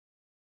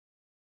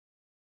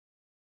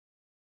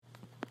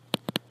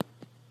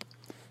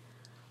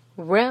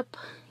Rep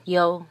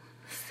yo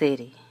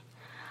city.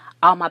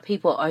 All my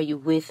people, are you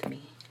with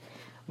me?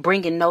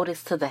 Bringing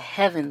notice to the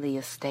heavenly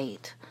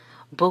estate.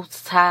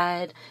 Boots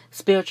tied,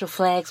 spiritual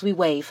flags we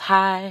wave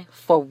high,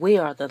 for we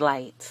are the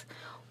light.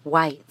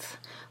 White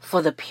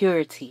for the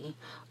purity,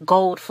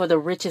 gold for the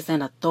riches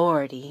and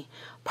authority,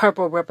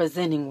 purple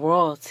representing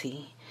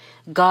royalty.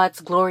 God's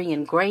glory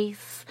and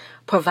grace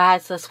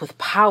provides us with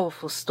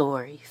powerful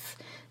stories,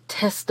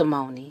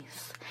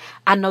 testimonies.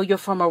 I know you're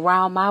from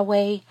around my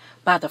way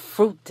by the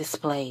fruit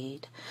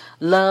displayed.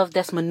 Love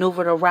that's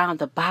maneuvered around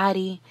the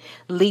body,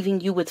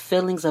 leaving you with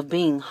feelings of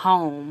being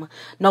home.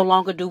 No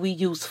longer do we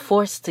use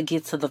force to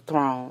get to the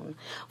throne,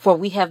 for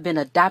we have been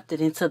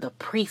adopted into the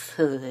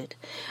priesthood.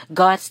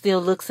 God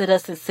still looks at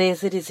us and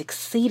says it is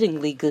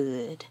exceedingly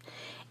good.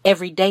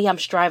 Every day I'm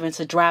striving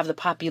to drive the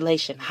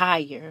population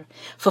higher,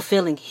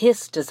 fulfilling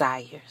His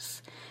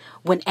desires.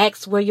 When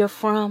asked where you're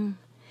from,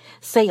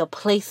 say a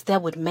place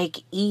that would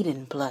make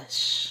Eden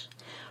blush.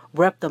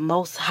 Rep the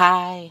Most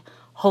High,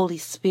 Holy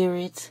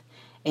Spirit,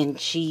 and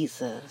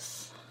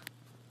Jesus.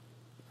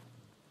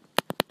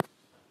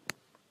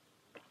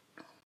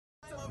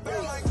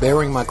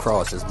 Bearing my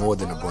cross is more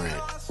than a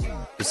brand.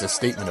 It's a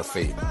statement of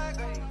faith.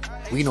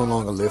 We no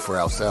longer live for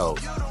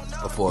ourselves,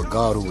 but for a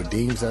God who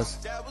redeems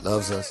us,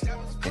 loves us,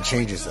 and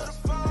changes us.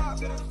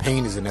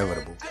 Pain is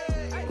inevitable,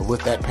 but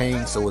with that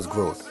pain, so is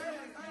growth.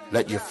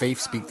 Let your faith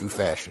speak through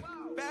fashion.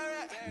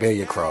 Bear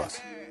your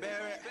cross.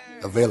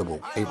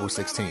 Available April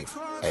 16th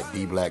at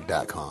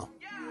dblack.com.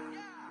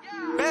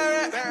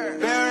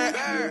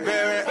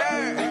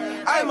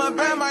 I'ma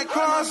bear my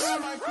cross.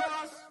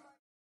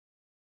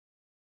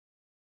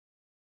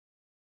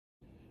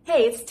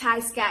 Hey, it's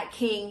Ty Scott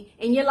King,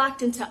 and you're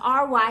locked into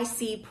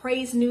RYC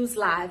Praise News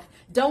Live.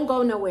 Don't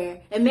go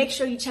nowhere, and make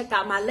sure you check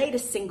out my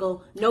latest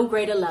single, No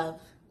Greater Love.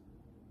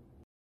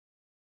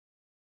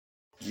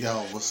 Yo,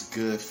 what's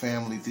good,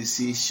 family? This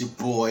is your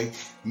boy,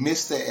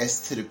 Mr.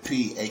 S to the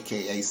P,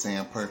 aka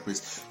Sam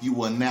Purpose.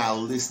 You are now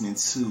listening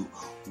to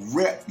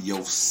Rep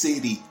Your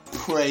City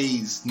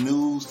Praise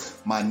News.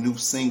 My new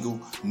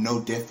single, No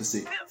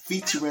Deficit,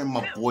 featuring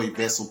my boy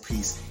Vessel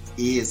Peace,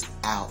 is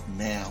out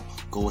now.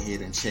 Go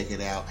ahead and check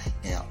it out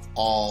at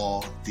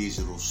all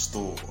digital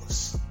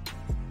stores.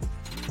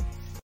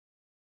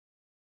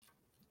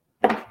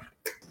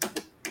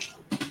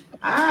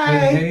 Hi.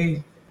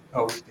 Hey.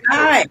 Oh,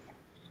 hi.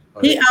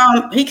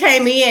 He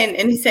came in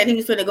and he said he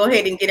was going to go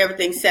ahead and get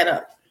everything set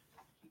up.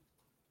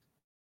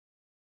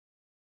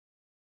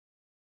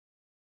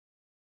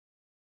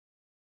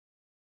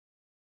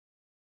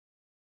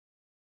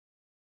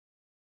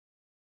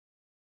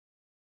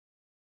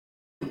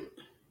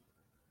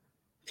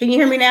 Can you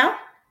hear me now?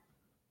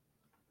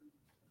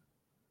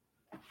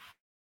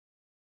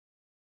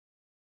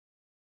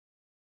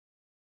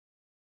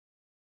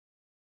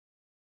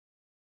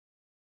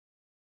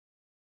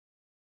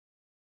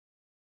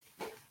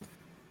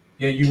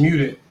 Yeah, you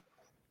muted.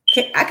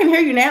 I can hear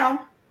you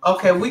now.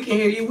 Okay, we can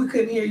hear you. We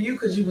couldn't hear you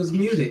because you was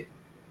muted.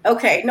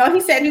 Okay. No, he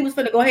said he was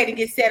going to go ahead and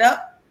get set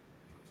up,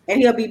 and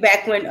he'll be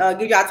back when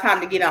give y'all time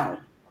to get on.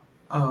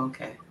 Oh,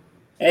 okay.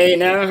 Hey,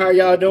 now how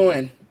y'all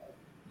doing?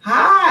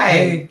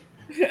 Hi.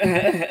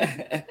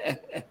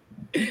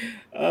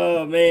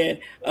 Oh man.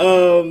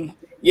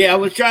 Yeah, I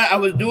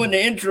was doing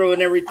the intro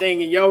and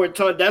everything, and y'all were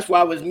talking. That's why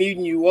I was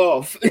muting you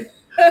off.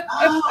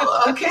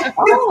 Oh, okay.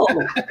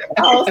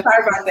 Oh,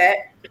 sorry about that.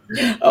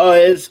 Oh,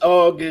 it's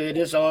all good.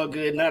 It's all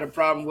good. Not a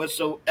problem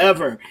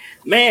whatsoever.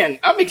 Man,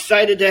 I'm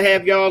excited to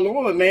have y'all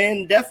on,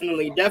 man.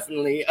 Definitely.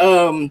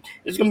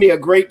 It's gonna be a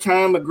great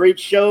time, a great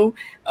show.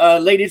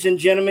 Ladies and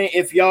gentlemen,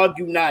 if y'all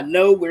do not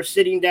know, we're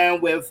sitting down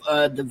with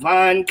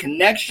Divine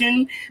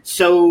Connection.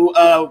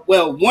 So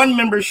one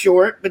member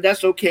short, but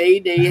that's okay.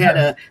 They had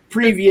a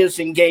previous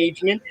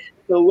engagement.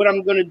 So what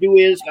I'm going to do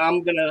is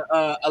I'm going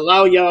to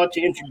allow y'all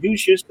to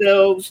introduce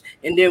yourselves,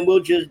 and then we'll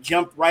just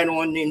jump right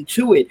on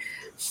into it.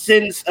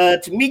 Since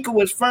Tamika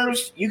was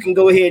first, you can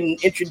go ahead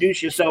and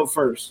introduce yourself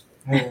first.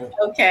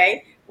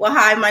 Okay. Well,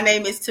 hi, my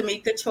name is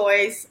Tamika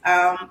Choice.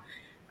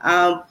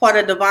 Part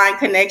of Divine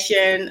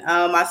Connection.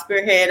 I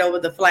spearhead over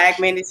the flag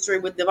ministry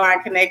with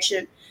Divine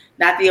Connection,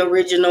 not the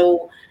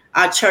original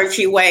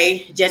churchy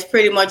way, just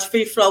pretty much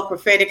free flow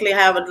prophetically,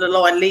 however the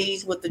Lord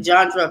leads with the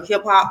genre of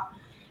hip hop,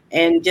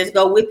 and just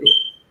go with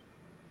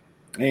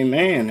it.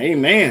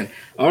 Amen.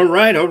 All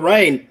right.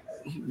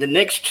 The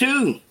next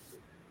two.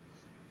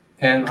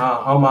 And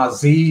I'm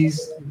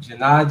Aziz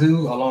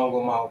Janadu, along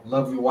with my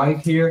lovely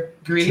wife here.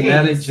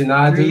 Greetings.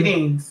 Janadu.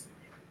 Greetings.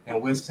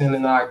 And we're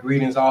sending our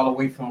greetings all the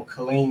way from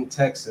Killeen,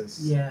 Texas.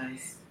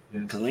 Yes.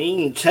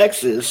 Killeen,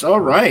 Texas. All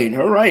right.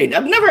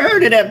 I've never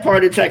heard of that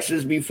part of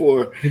Texas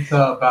before. It's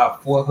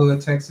about Fort Hood,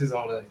 Texas.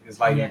 It's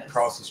like you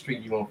cross the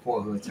street, you on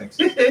Fort Hood,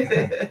 Texas.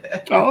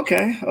 Oh,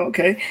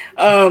 okay.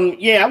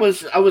 Yeah, I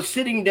was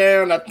sitting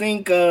down. I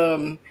think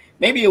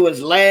maybe it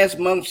was last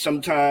month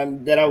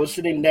sometime that I was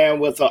sitting down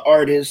with an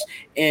artist,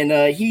 and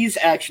he's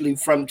actually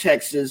from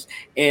Texas,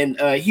 and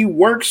he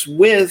works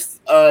with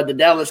the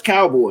Dallas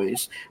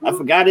Cowboys. I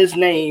forgot his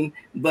name,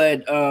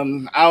 but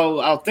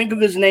I'll think of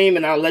his name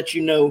and I'll let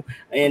you know,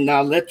 and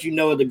I'll let you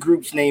know the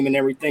group's name and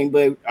everything.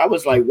 But I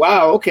was like,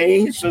 wow,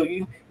 okay, so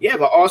you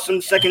have an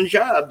awesome second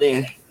job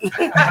then.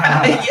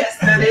 Yes,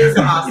 that is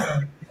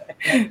awesome.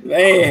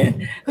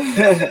 Man,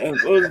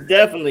 most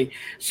definitely.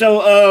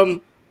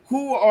 So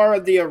who are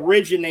the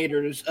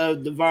originators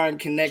of Divine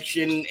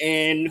Connection,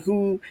 and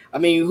who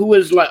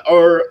is like,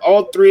 are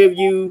all three of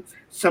you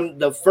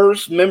the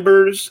first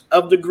members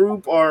of the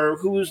group, or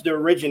who's the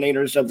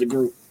originators of the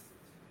group?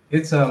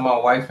 It's my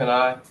wife and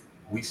I.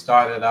 We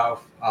started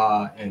off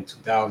in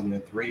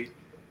 2003.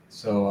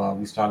 So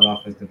we started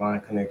off as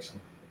Divine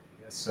Connection.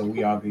 Yes, so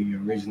we are the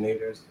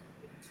originators.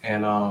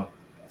 And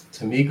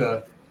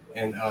Tamika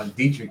and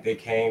Dietrich, they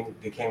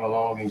came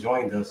along and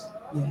joined us.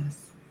 Yes.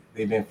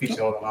 They've been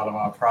featured on a lot of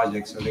our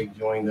projects, so they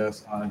joined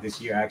us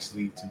this year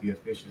actually to be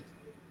official.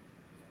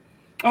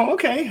 Oh,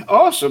 okay.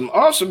 Awesome.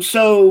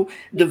 So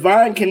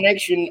Divine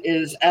Connection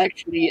is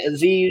actually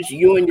Aziz,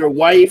 you and your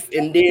wife,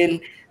 and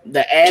then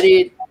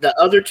the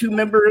other two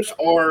members,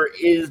 or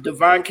is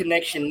Divine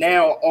Connection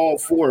now all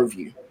four of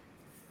you?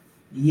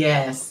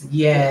 Yes.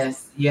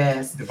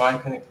 Divine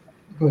Connection.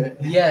 Go ahead.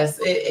 Yes,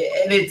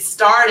 it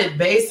started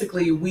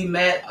basically, we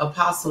met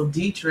Apostle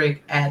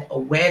Dietrich at a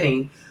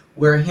wedding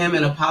where him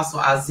and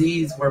Apostle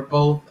Aziz were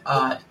both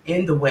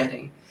in the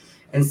wedding.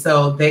 And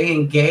so they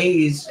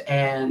engaged,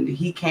 and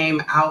he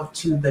came out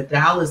to the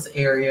Dallas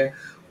area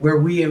where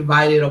we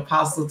invited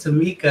Apostle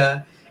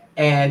Tamika,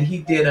 and he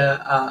did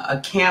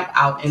a camp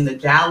out in the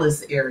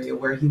Dallas area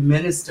where he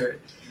ministered.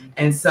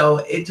 And so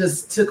it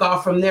just took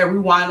off from there. We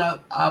wound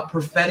up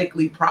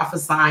prophetically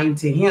prophesying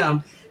to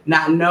him,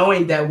 not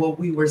knowing that what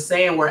we were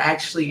saying were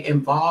actually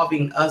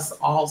involving us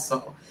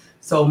also.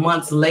 So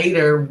months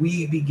later,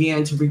 we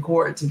began to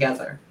record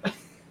together.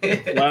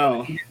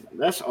 Wow,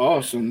 that's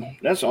awesome.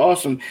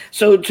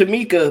 So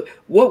Tamika,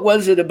 what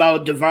was it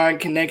about Divine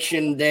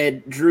Connection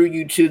that drew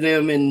you to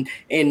them and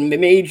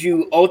made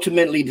you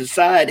ultimately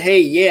decide, hey,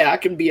 yeah, I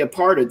can be a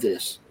part of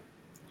this?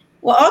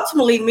 Well,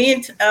 ultimately,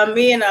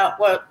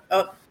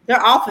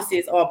 their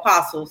offices are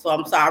apostles, so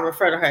I'm sorry, I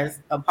refer to her as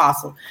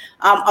apostle.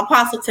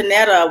 Apostle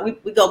Tanetta,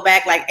 we go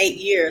back like 8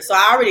 years, so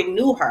I already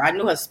knew her. I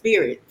knew her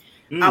spirit.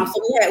 So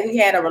we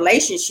had a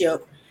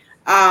relationship.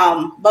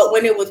 But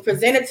when it was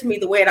presented to me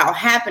the way it all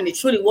happened, it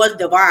truly was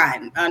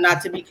divine,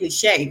 not to be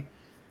cliche.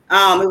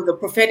 It was a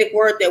prophetic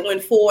word that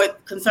went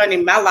forth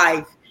concerning my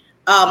life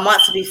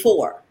months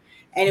before.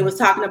 And it was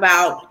talking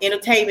about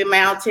entertainment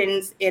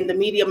mountains and the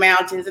media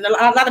mountains and a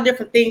lot of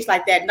different things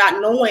like that, not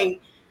knowing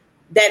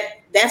that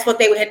that's what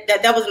they had,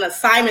 that was an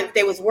assignment that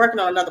they was working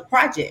on another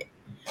project.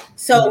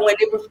 So when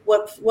it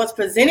was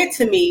presented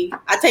to me,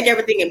 I take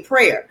everything in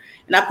prayer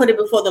and I put it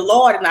before the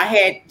Lord, and I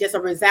had just a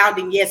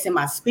resounding yes in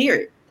my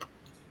spirit.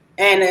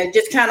 And it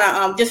just kind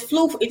of just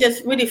flew. It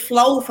just really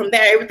flowed from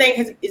there. Everything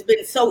has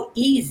been so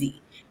easy.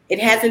 It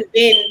hasn't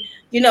been,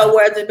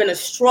 where there's been a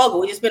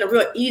struggle. It's just been a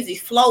real easy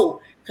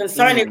flow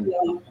concerning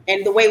them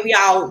and the way we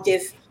all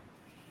just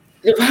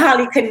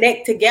divinely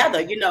connect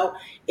together.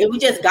 It was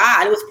just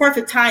God. It was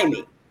perfect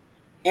timing,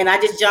 and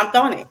I just jumped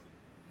on it.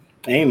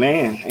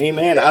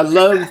 Amen. I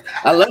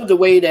love the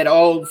way that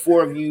all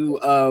four of you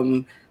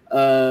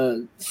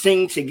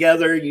sing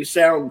together. You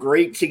sound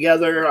great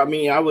together. I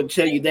mean, I would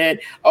tell you that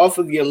off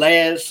of your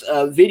last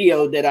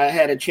video that I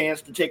had a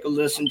chance to take a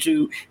listen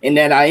to, and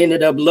that I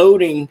ended up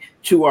loading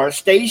to our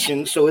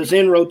station, so it's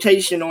in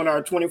rotation on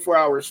our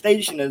 24-hour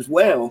station as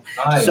well.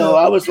 Nice. So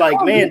I was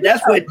like, man,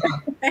 that's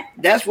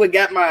what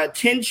got my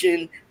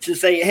attention to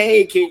say,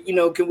 hey,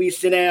 can we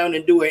sit down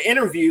and do an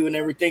interview and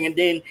everything? And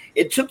then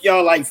it took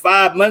y'all like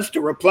 5 months to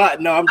reply.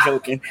 No, I'm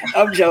joking.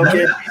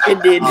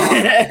 It didn't.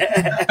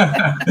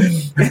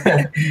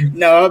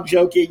 No, I'm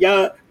joking.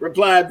 Y'all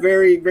replied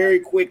very, very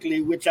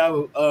quickly, which I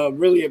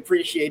really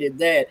appreciated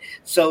that.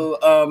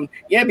 So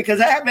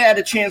because I haven't had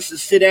a chance to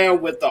sit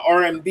down with the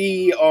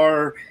R&B or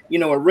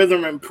a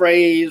rhythm and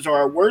praise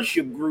or a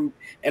worship group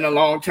in a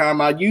long time.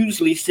 I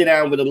usually sit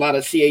down with a lot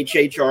of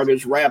CHH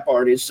artists, rap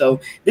artists. So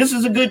this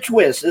is a good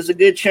twist. It's a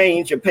good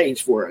change of pace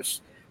for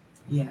us.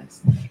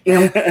 Yes.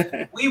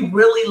 We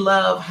really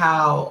love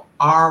how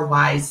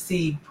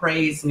RYC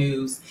Praise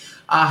News,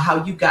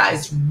 how you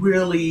guys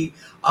really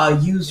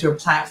use your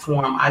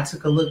platform. I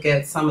took a look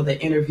at some of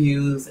the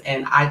interviews,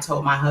 and I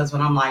told my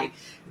husband, I'm like,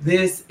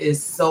 this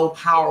is so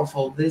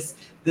powerful. This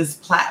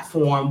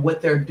platform,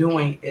 what they're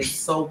doing is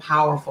so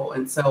powerful.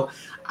 And so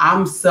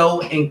I'm so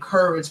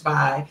encouraged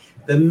by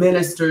the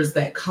ministers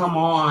that come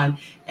on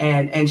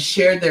and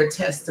share their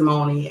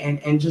testimony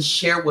and just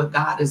share what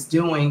God is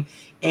doing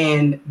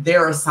in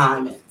their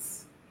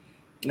assignments.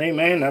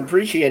 Amen. I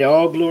appreciate it.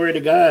 All glory to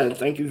God.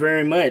 Thank you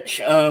very much.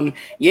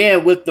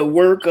 With the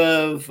work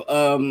of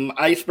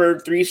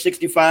Iceberg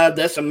 365,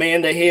 that's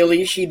Amanda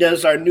Haley. She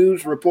does our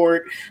news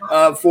report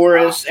for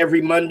us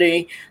every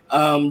Monday.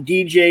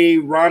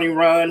 DJ Ronnie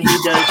Ron, he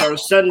does our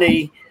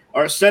Sunday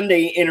our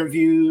Sunday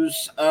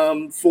interviews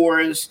for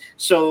us.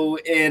 So,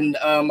 and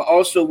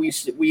also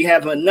we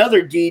have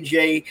another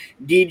DJ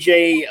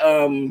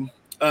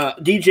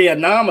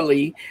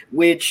Anomaly,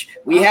 which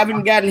we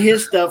haven't gotten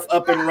his stuff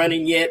up and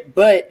running yet,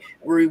 but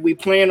we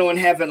plan on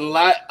having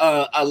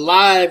a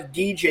live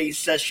DJ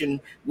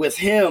session with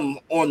him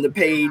on the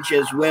page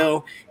as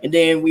well. And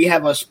then we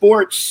have a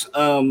sports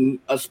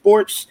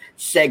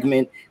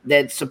segment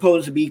that's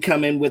supposed to be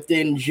coming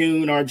within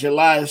June or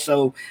July.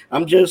 So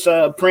I'm just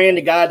praying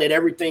to God that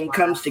everything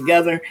comes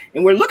together.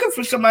 And we're looking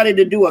for somebody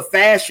to do a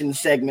fashion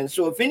segment.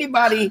 So if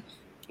anybody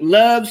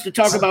loves to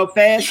talk about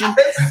fashion.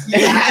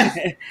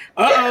 There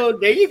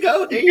you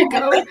go.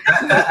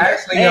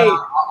 Actually, hey,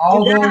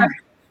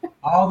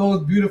 all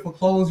those beautiful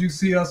clothes you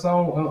see us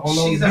on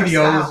those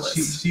videos,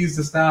 she's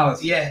the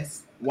stylist.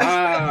 Yes.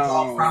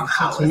 Wow.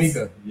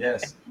 Tamika,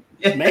 yes.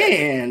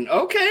 Man,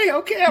 okay.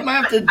 I'm gonna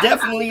have to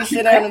definitely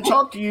sit down and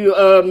talk to you,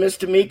 Miss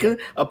Tamika,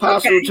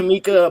 Apostle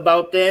Tamika,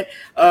 about that,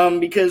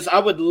 because I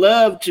would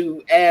love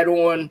to add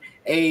on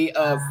a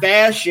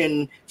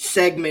fashion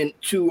segment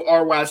to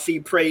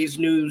RYC Praise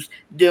News,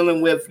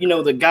 dealing with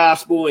the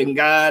gospel and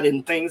God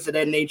and things of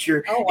that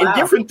nature, and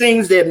different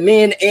things that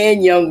men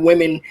and young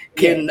women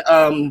can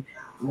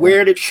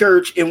wear to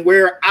church and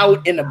wear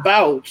out and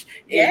about,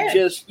 and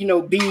just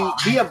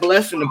be a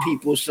blessing to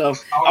people. So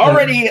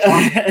already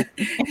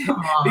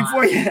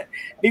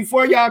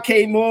before y'all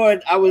came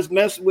on, I was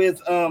messing with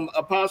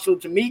Apostle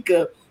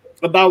Tamika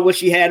about what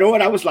she had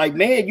on. I was like,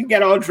 man, you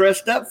got all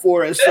dressed up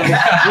for us. So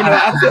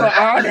I feel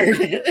honored.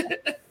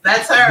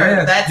 That's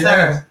her. That's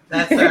her.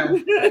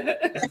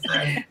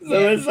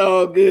 So it's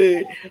all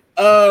good.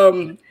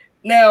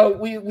 Now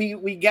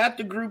we got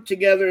the group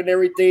together and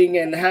everything,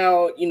 and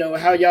how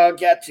y'all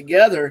got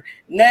together.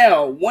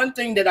 Now, one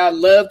thing that I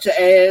love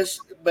to ask,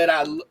 but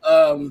I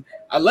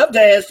love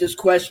to ask this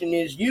question,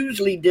 is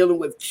usually dealing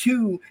with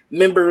two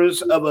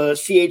members of a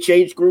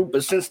CHH group,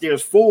 but since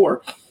there's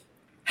four,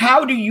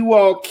 how do you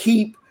all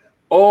keep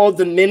all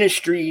the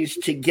ministries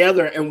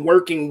together and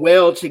working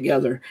well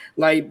together?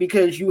 Like,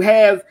 because you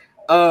have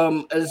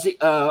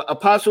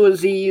Apostle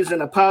Aziz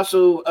and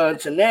Apostle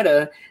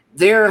Tanetta,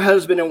 their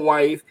husband and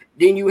wife.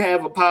 Then you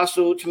have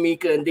Apostle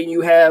Tamika, and then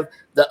you have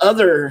the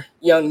other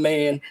young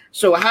man.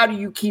 So how do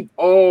you keep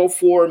all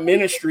four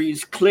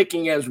ministries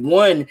clicking as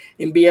one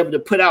and be able to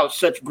put out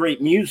such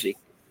great music?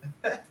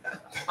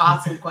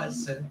 Awesome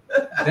question.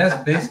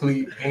 That's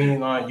basically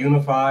being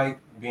unified,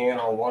 being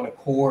on one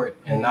accord,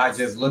 and not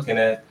just looking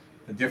at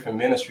the different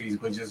ministries,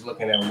 but just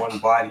looking at one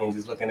body and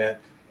just looking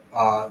at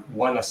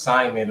one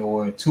assignment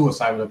or two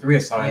assignments or three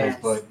assignments,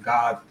 but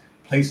God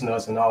placing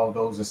us in all of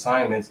those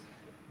assignments.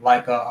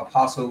 Like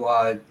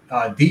Apostle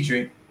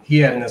Dietrich, he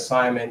had an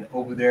assignment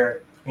over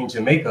there in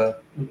Jamaica,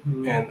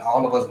 and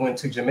all of us went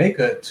to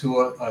Jamaica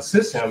to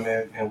assist him,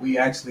 and we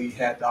actually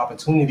had the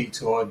opportunity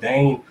to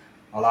ordain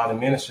a lot of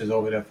ministers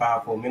over there,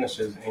 fivefold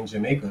ministers in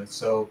Jamaica.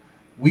 So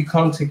we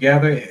come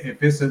together.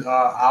 If it's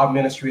our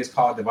ministry is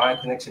called Divine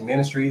Connection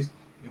Ministries.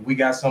 If we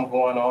got something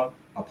going on,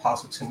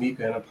 Apostle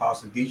Tamika and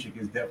Apostle Dietrich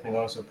is definitely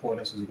going to support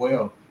us as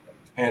well.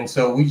 And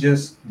so we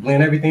just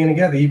blend everything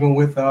together, even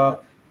with the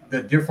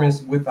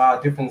difference with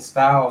our different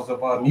styles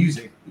of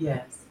music.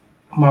 Yes.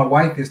 My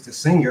wife is the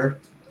singer.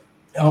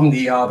 I'm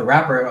the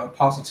rapper.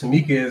 Apostle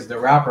Tamika is the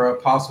rapper.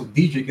 Apostle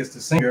Dietrich is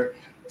the singer.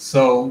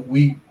 So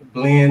we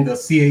blend the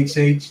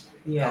CHH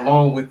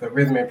along with the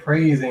rhythm and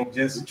praise, and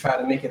just try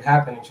to make it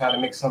happen and try to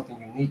make something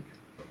unique.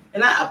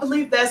 And I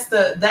believe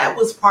that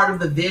was part of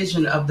the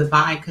vision of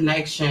Divine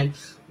Connection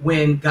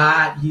when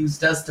God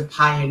used us to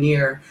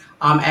pioneer.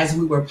 As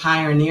we were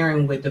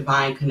pioneering with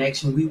Divine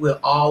Connection, we would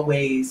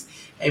always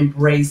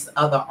embrace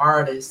other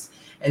artists.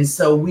 And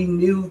so we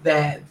knew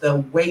that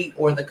the weight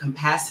or the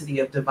capacity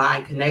of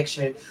Divine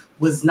Connection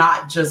was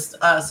not just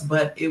us,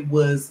 but it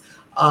was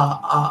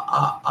a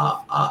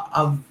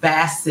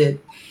vast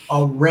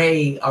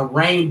array, a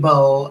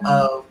rainbow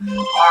of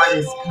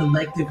artists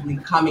collectively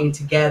coming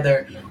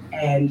together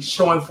and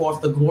showing forth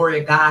the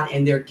glory of God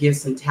and their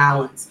gifts and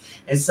talents.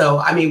 And so,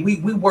 I mean,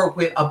 we work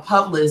with a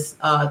publicist,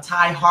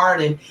 Ty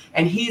Harden,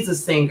 and he's a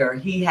singer.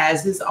 He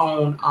has his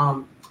own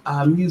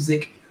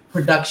music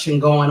production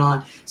going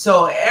on.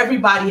 So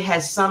everybody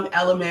has some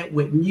element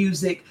with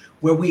music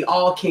where we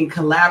all can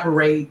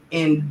collaborate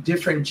in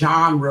different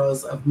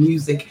genres of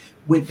music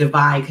with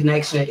Divine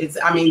Connection.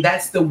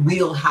 That's the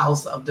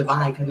wheelhouse of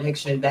Divine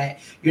Connection, that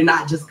you're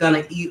not just going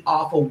to eat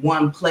off of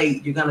one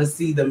plate. You're going to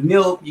see the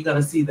milk, you're going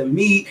to see the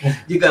meat,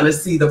 you're going to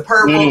see the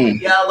purple, the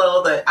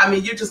yellow,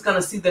 you're just going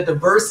to see the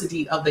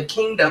diversity of the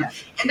kingdom.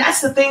 And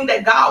that's the thing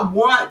that God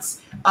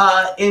wants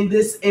in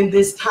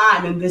this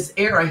time, in this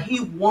era.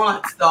 He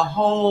wants the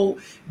whole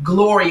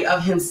glory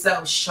of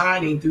himself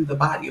shining through the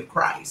body of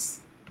Christ.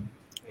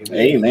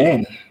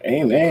 Amen.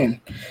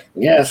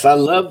 Yes, I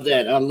love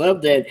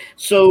that.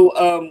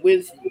 So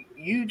with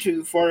you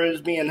two, as far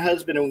as being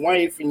husband and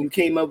wife, and you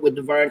came up with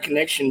Divine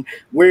Connection,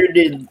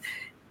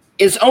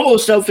 it's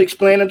almost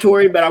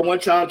self-explanatory, but I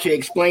want y'all to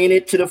explain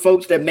it to the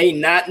folks that may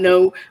not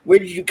know. Where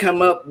did you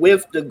come up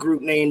with the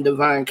group name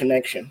Divine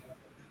Connection?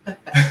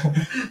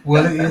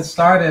 Well, it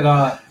started.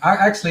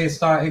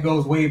 It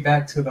goes way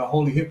back to the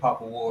Holy Hip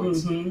Hop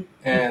Awards,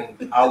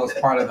 and I was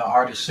part of the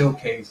artist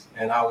showcase,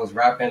 and I was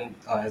rapping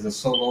as a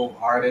solo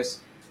artist.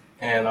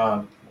 And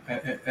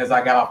as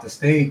I got off the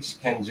stage,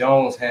 Ken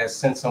Jones had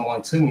sent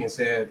someone to me and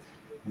said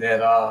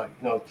that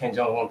Ken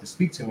Jones wanted to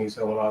speak to me.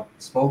 So when I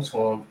spoke to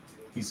him,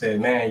 he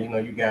said, "Man,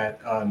 you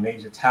got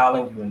major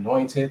talent. You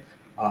anointed.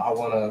 I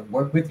want to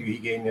work with you." He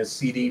gave me a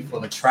CD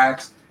full of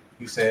tracks.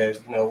 He said,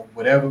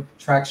 whatever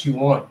tracks you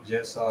want,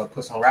 just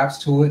put some raps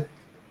to it,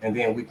 and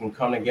then we can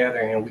come together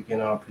and we can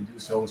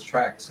produce those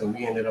tracks. So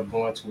we ended up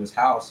going to his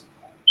house,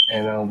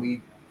 and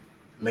we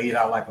laid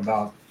out like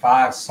about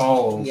 5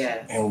 songs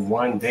in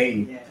one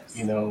day,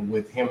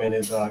 with him and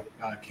his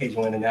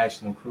Cajun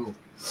International crew.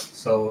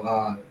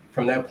 So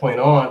from that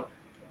point on,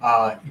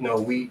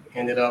 we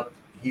ended up,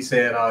 he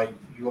said,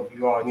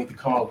 you all need to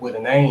come up with a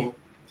name.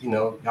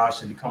 Y'all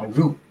should become a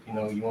group, you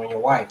and your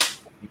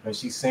wife, because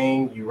she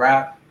sing, you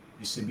rap.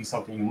 It should be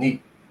something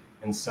unique.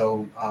 And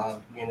so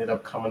we ended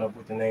up coming up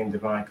with the name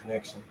Divine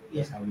Connection.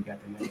 That's how we got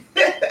the name.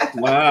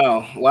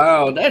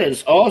 Wow, that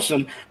is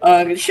awesome.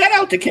 Shout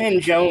out to Ken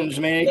Jones,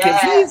 man,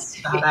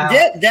 because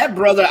that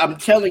brother, I'm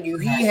telling you,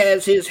 he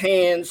has his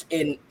hands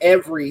in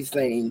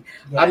everything.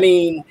 I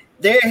mean,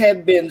 there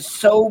have been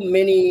so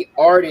many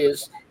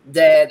artists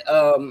that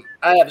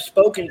I have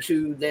spoken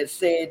to that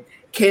said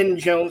Ken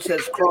Jones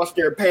has crossed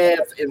their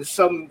path in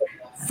some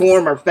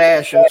form or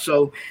fashion.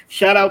 So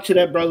shout out to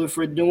that brother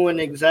for doing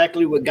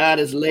exactly what God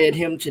has led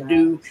him to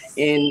do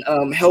in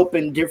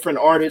helping different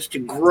artists to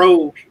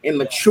grow and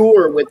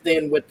mature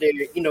within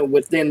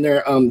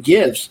their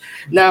gifts.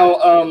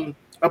 Now,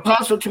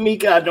 Apostle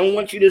Tamika, I don't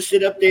want you to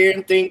sit up there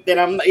and think that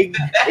I'm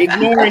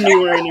ignoring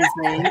you or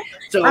anything.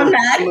 So I'm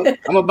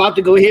about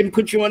to go ahead and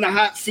put you on the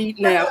hot seat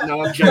now.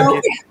 No, I'm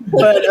joking.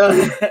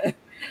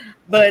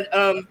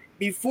 But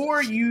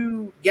before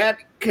you got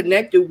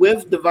connected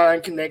with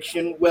Divine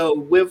Connection,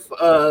 with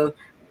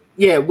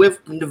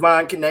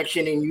Divine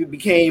Connection, and you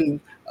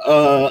became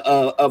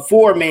a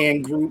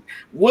 4-man group,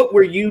 what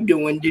were you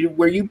doing?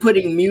 Were you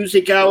putting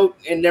music out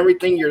and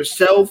everything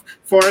yourself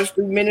for us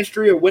through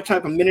ministry, or what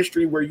type of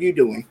ministry were you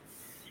doing?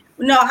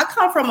 No, I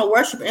come from a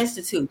worship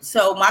institute,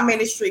 so my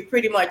ministry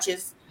pretty much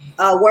is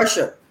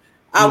worship,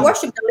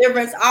 worship,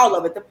 deliverance, all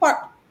of it. The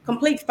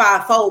complete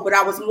 5-fold, but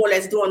I was more or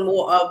less doing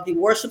more of the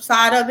worship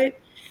side of it.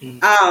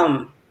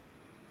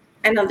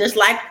 And I'm just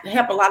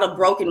help a lot of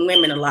broken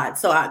women a lot.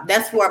 So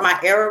that's where my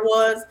era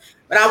was.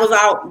 But I was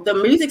out the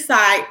music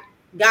side.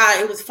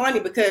 God, it was funny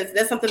because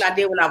that's something I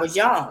did when I was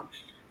young.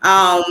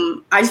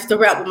 I used to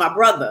rap with my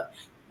brother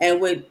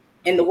and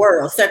in the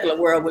world, secular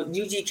world, with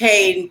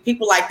UGK and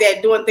people like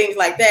that, doing things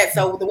like that.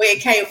 So the way it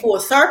came full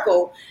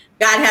circle,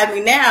 God had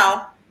me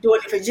now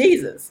doing it for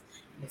Jesus.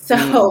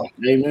 So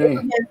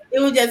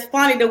it was just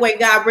funny the way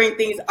God brings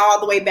things all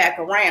the way back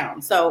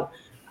around. So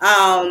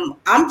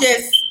I'm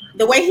just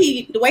the way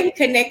he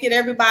connected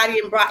everybody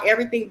and brought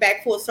everything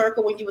back full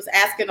circle. When you was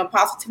asking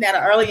Apostle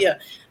Tanetta earlier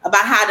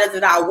about how does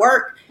it all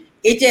work,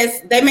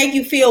 they make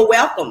you feel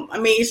welcome. I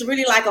mean, it's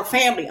really like a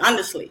family,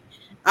 honestly.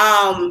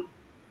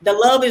 The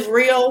love is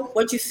real.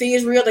 What you see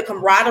is real. The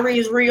camaraderie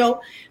is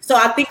real. So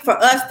I think for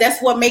us,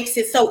 that's what makes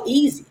it so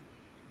easy.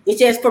 It's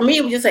just, for me,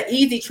 it was just an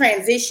easy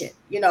transition,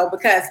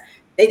 because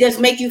they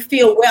just make you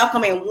feel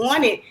welcome and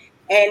wanted.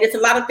 And it's a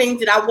lot of things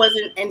that I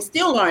wasn't, and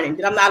still learning,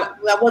 that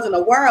I wasn't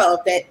aware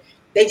of, that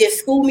they just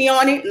school me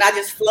on it and I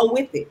just flow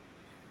with it.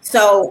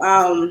 So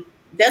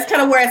that's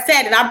kind of where it's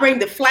at. And I bring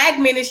the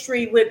flag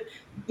ministry with,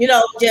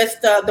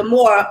 just the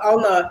more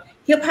on the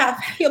hip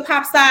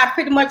hop side,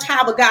 pretty much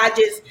how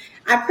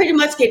I pretty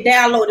much get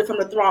downloaded from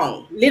the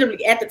throne,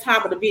 literally at the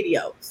time of the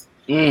videos.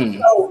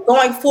 So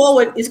going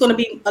forward, it's going to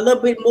be a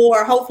little bit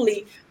more,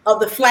 hopefully, of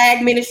the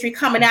flag ministry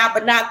coming out,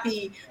 but not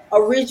the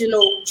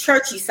original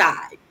churchy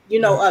side,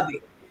 of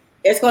it.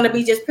 It's going to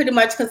be just pretty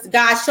much because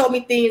God showed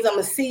me things. I'm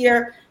a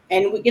seer,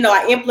 and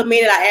I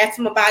implemented. I asked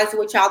him about it, so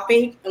what y'all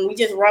think, and we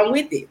just run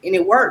with it, and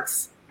it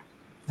works.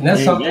 And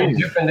that's something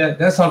different.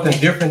 That's something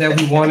different that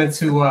we wanted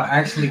to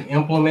actually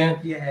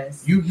implement.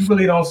 Yes. You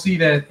really don't see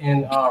that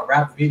in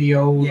rap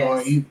videos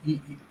or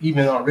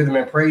even on rhythm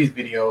and praise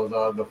videos.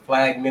 The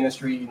flag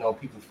ministry,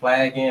 people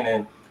flagging,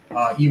 and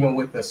even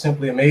with the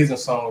Simply Amazing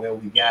song that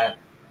we got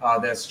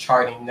that's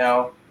charting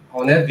now.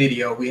 On that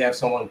video, we have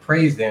someone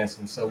praise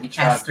dancing. So we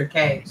try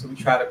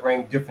to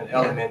bring different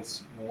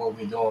elements in what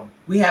we're doing.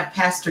 We have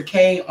Pastor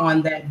K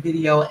on that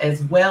video,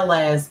 as well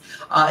as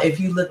if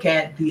you look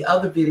at the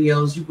other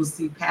videos, you will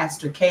see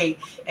Pastor K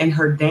and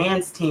her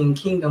dance team,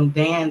 Kingdom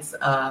Dance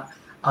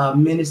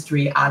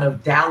ministry out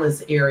of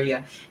Dallas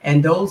area.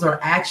 And those are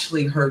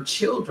actually her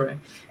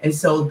children. And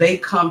so they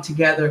come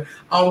together.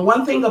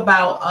 One thing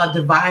about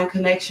Divine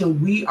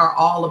Connection, we are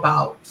all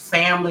about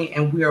family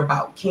and we're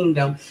about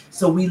kingdom.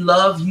 So we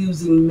love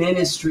using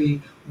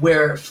ministry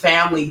where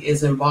family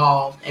is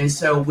involved. And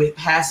so with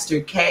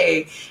Pastor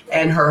K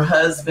and her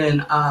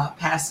husband,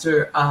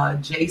 Pastor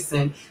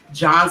Jason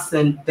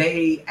Johnson,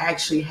 they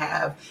actually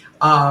have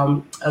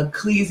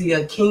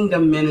Ecclesia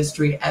Kingdom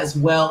Ministry, as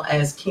well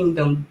as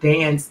Kingdom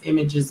Dance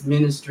Images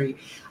Ministry,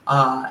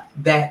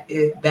 that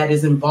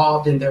is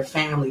involved in their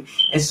family.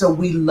 And so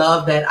we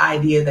love that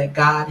idea that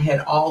God had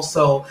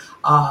also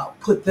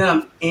put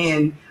them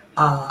in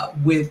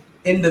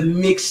the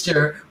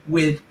mixture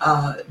with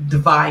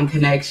Divine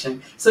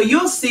Connection. So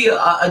you'll see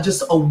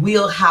just a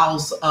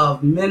wheelhouse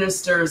of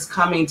ministers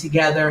coming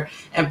together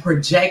and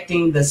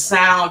projecting the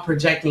sound,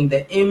 projecting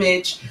the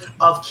image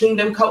of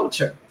kingdom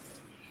culture.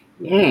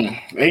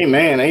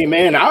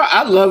 Amen.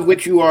 I love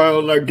what you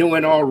all are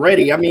doing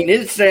already. I mean,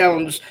 it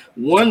sounds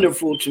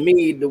wonderful to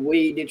me, the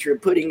way that you're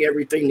putting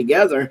everything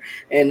together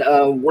and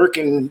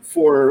working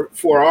for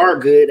our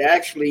good,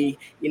 actually,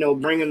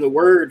 bringing the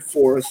word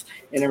forth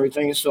and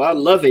everything. So I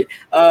love it.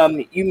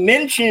 You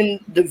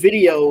mentioned the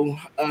video,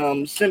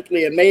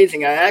 Simply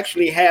Amazing. I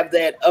actually have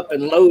that up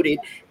and loaded,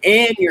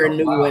 and your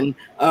new one,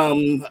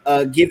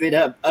 Give It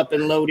Up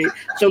and loaded.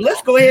 So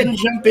let's go ahead and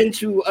jump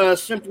into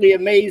Simply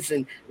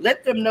Amazing.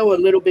 Let them know a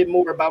little bit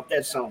more about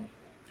that song.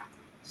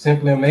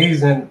 Simply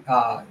Amazing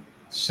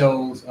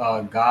shows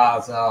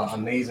God's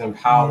amazing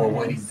power,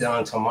 what he's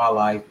done to my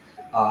life.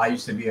 I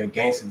used to be a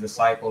gangster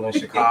disciple in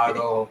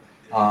Chicago,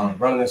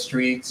 running the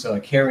streets,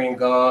 carrying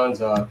guns,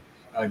 a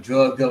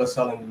drug dealer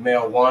selling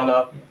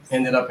marijuana,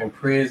 ended up in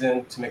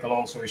prison. To make a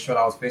long story short,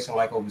 I was facing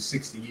like over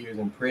 60 years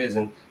in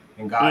prison,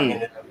 and God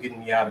ended up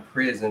getting me out of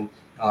prison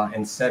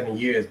in 7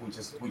 years,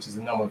 which is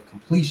the number of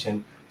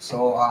completion.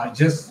 So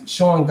just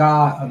showing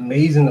God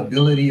amazing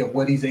ability of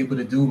what he's able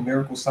to do,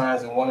 miracle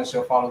signs and wonders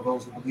shall follow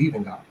those who believe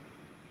in God.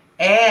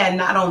 And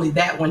not only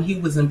that, when he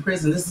was in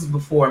prison, this is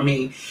before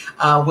me,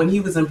 when he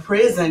was in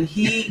prison,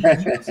 he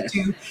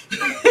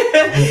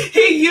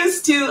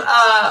used to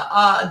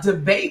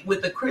debate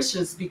with the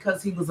Christians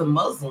because he was a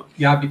Muslim.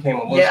 Yeah, I became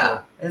a Muslim.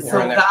 Yeah, and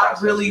so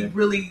God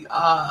really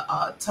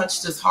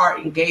touched his heart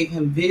and gave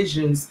him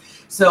visions.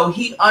 So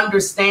he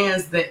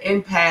understands the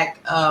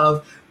impact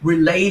of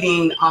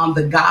relating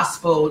the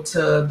gospel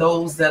to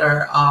those that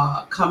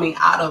are coming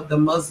out of the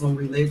Muslim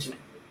religion.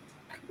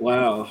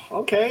 Wow.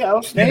 Okay.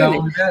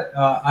 Outstanding.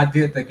 I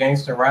did the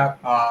gangster rap.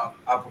 I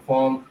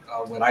performed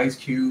with Ice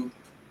Cube,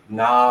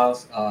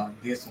 Nas,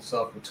 did some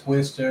stuff with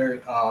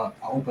Twister. I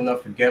opened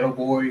up for Ghetto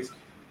Boys.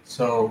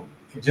 So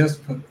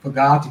just for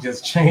God to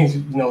just change,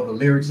 the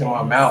lyrics in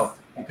my mouth,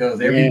 because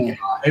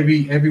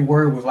every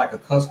word was like a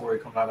cuss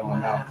word coming out of my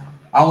mouth.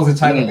 I was the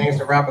type of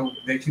gangster rapper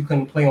that you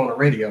couldn't play on the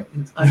radio.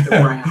 It's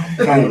underground.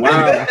 Oh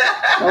wow!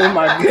 Oh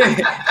my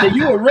goodness! So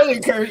you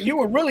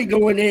were really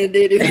going in,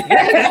 did it?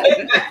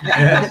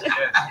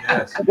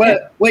 Yes.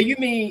 Well, you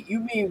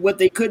mean what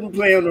they couldn't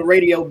play on the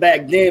radio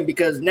back then?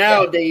 Because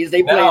nowadays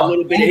they play a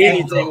little bit of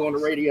anything on the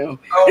radio.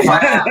 Oh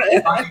wow!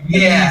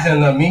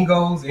 And the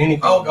Mingos, anything.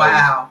 Oh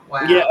wow!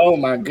 Yeah. Oh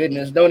my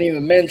goodness! Don't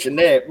even mention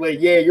that. Well,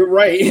 yeah, you're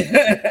right.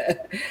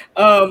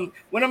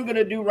 What I'm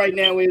gonna do right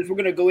now is we're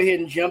gonna go ahead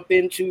and jump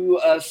into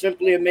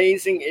Simply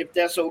Amazing, if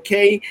that's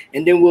okay,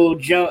 and then we'll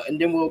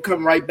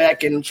come right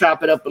back and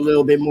chop it up a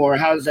little bit more.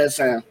 How does that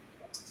sound?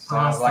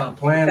 Sounds like a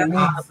plan to me.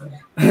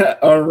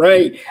 All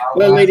right.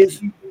 Well,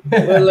 ladies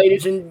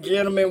and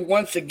gentlemen,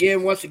 once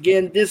again,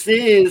 this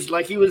is,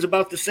 like he was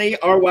about to say,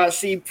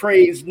 RYC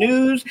Praise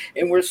News,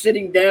 and we're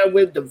sitting down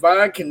with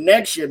Divine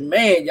Connection.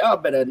 Man, y'all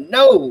better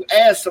know.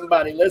 Ask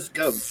somebody. Let's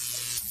go.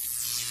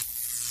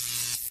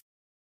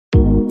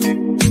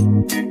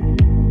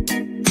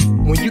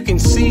 When you can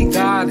see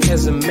God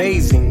as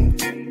amazing,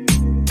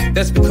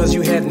 that's because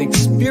you had an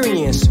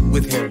experience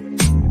with him.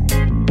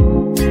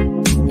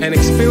 An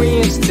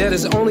experience that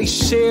is only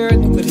shared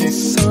with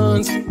his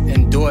sons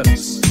and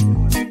daughters.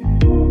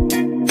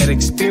 An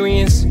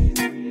experience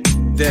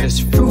that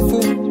is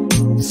fruitful,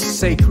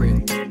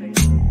 sacred,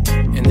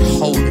 and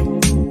holy.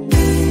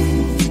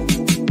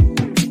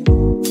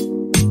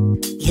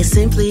 You're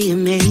simply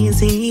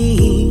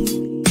amazing.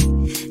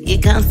 You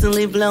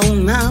constantly blow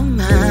my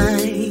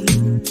mind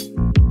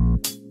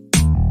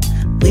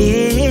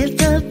with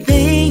the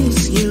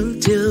things you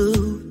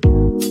do.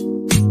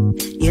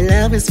 Your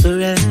love is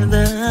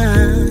forever.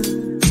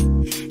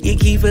 You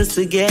keep us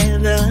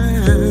together.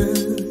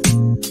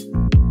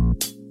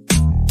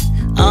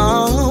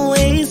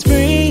 Always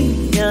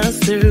bring us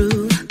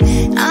through.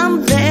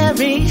 I'm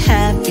very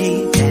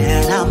happy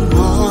that I'm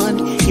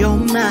on your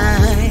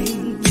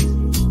mind.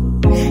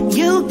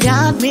 You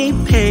got me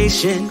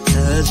patient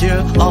 'cause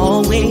you're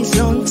always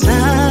on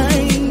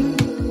time.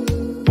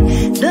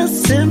 The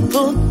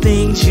simple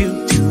things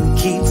you do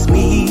keeps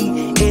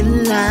me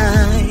in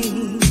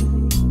line.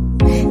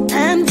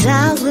 And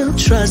I will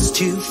trust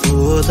you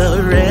for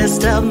the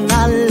rest of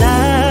my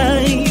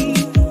life.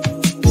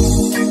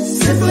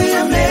 Simply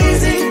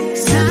amazing,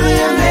 simply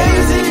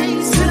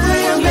amazing,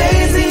 simply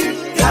amazing.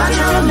 God,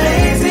 you're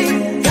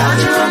amazing, God,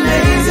 you're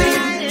amazing.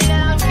 I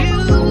love you,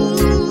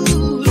 Lord.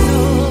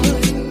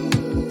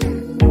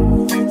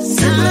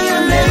 Simply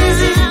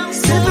amazing,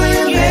 simply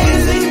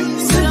amazing,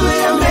 simply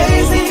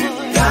amazing.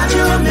 God,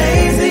 you're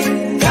amazing,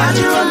 God,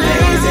 you're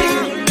amazing.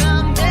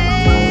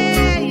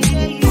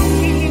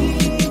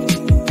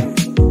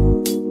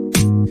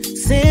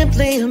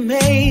 Simply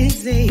amazing.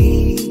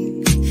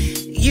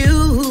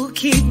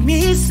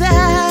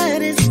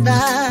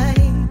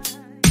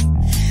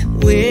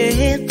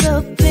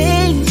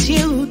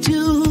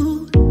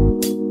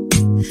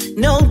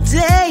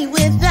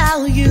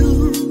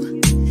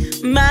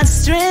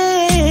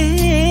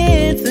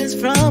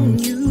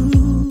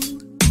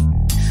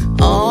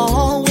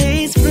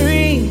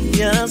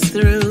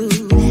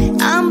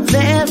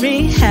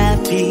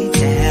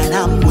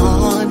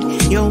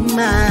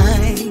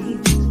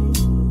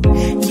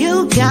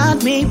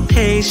 me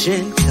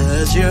patient,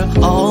 'cause you're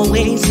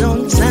always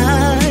on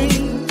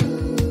time.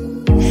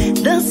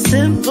 The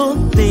simple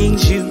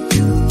things you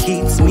do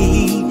keeps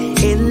me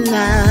in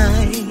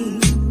line.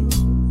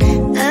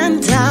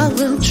 And I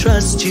will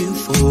trust you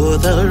for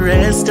the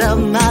rest of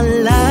my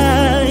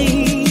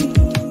life.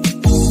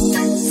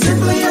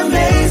 Simply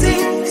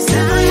amazing,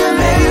 simply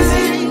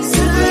amazing,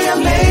 simply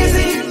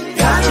amazing.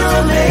 God, you're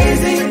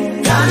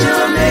amazing, God,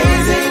 you're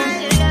amazing.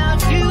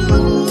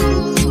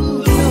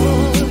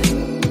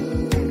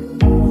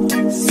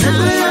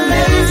 Simply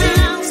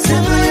amazing,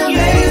 simply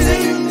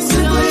amazing,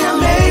 simply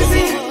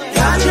amazing.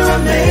 God, you're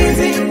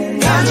amazing,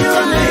 God,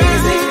 you're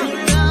amazing.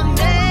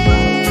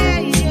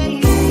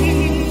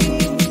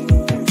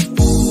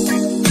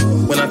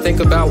 When I think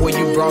about where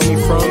you brought me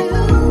from,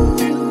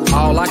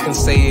 all I can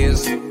say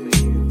is,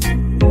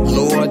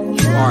 Lord,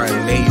 you are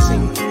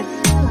amazing.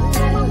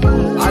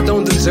 I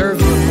don't deserve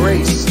your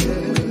grace,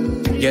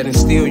 yet and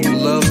still you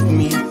love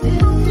me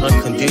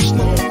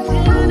unconditionally.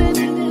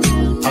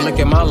 I look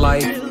at my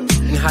life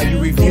and how you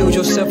revealed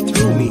yourself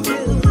through me,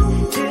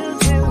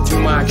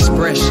 through my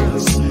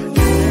expressions,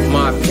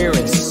 my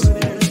appearance,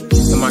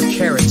 and my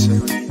character.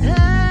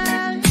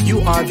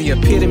 You are the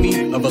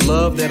epitome of a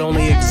love that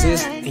only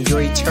exists in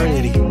your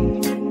eternity.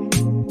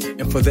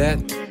 And for that,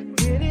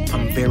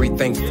 I'm very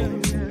thankful.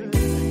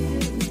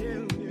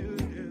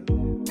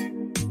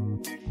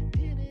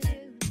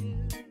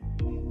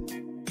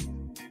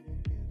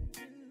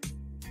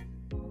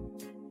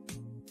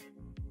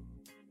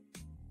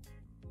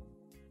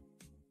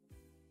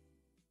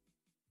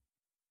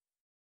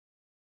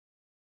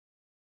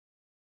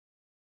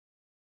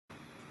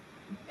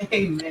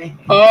 Amen.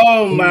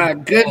 Oh my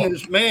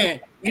goodness, man.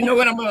 You know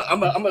what? I'm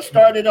gonna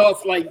start it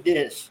off like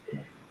this.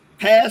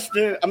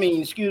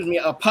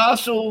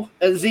 Apostle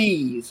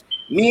Aziz,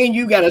 me and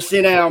you gotta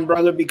sit down,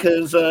 brother,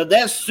 because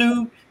that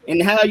suit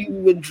and how you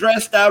were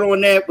dressed out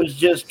on that was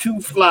just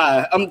too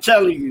fly. I'm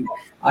telling you.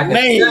 I can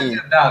tell you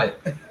about it.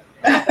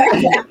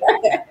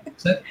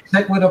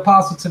 Check with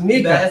Apostle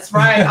Tamika. That's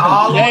right.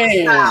 All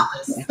I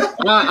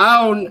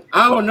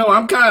don't know.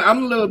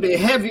 I'm a little bit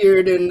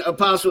heavier than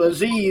Apostle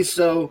Aziz,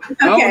 so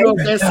I don't know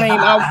if that same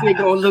outfit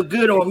gonna look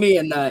good on me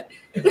or not.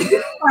 All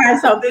right,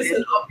 so this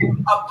is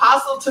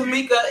Apostle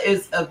Tamika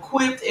is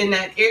equipped in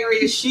that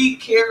area. She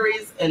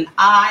carries an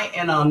eye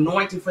and an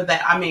anointing for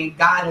that. I mean,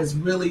 God has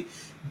really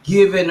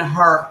given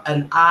her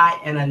an eye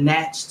and a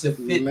natch to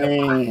fit.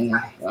 Man,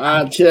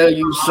 I'll tell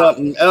you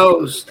something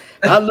else.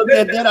 I looked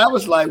at that, I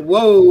was like,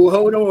 whoa,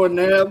 hold on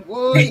now.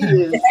 Boy, he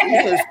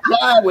is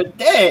fly with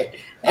that.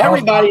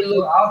 Everybody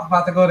look. I was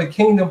about to go to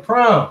Kingdom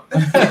Prom.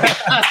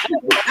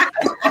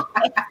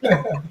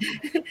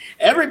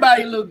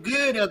 Everybody looked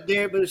good up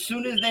there, but as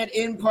soon as that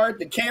end part,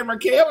 the camera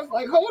came, I was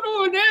like, hold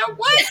on now,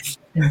 what?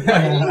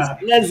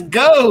 Let's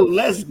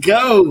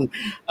go.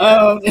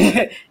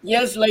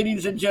 Yes,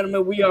 ladies and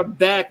gentlemen, we are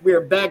back.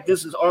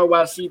 This is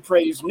RYC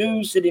Praise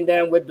News, sitting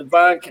down with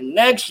Divine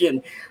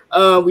Connection.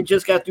 We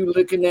just got through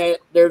looking at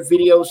their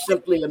video,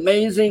 Simply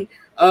Amazing.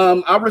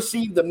 I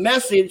received a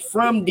message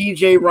from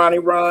DJ Ronnie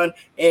Ron,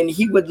 and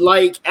he would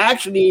like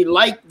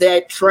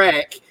that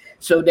track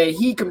so that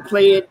he can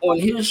play it on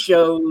his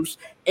shows,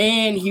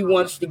 and he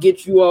wants to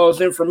get you all's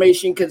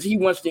information because he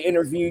wants to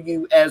interview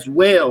you as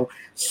well.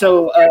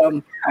 So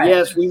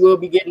yes, we will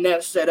be getting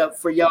that set up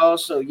for y'all.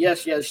 So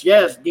yes,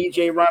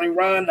 DJ Ronnie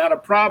Ron, not a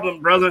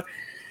problem, brother.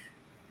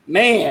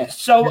 Man,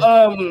 so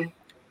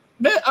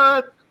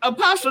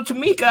Apostle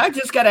Tamika, I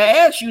just gotta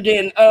ask you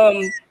then,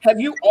 have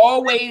you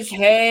always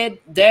had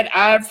that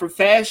eye for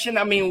fashion?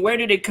 I mean, where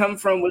did it come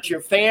from? Was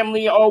your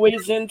family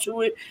always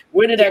into it?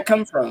 Where did that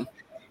come from?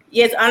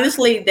 Yes,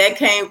 honestly, that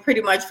came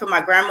pretty much from my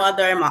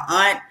grandmother and my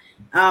aunt.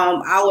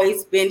 I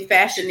always been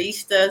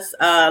fashionistas,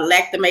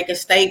 like to make a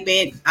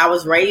statement. I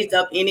was raised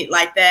up in it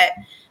like that.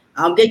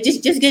 They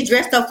just get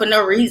dressed up for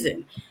no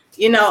reason,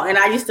 and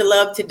I used to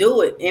love to do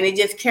it, and it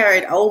just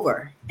carried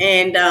over.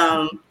 And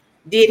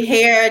did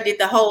hair, did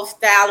the whole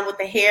style with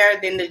the hair,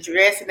 then the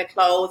dress and the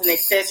clothes and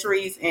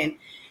accessories, and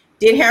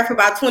did hair for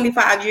about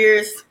 25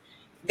 years.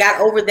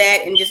 Got over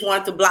that and just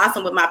wanted to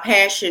blossom with my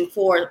passion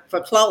for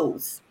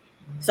clothes.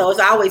 So it's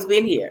always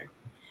been here.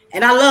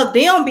 And I love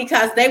them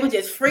because they were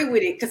just free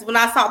with it. Because when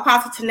I saw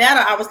Apostle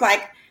Tanetta, I was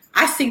like,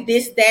 I see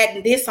this, that,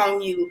 and this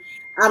on you.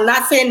 I'm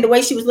not saying the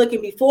way she was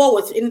looking before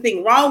was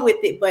anything wrong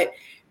with it, but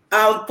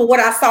for what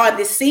I saw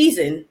this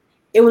season,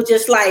 it was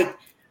just like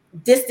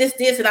this,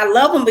 and I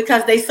love them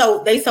because they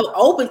so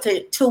open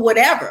to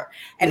whatever.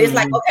 And it's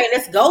like, okay,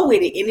 let's go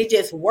with it, and it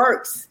just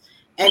works.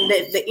 And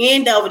the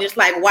end of it is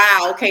like,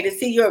 wow, okay, to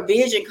see your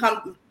vision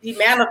come be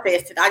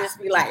manifested, I just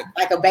be like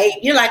a baby.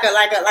 You're like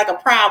a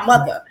proud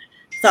mother.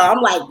 So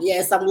I'm like,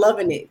 yes, I'm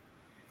loving it.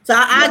 So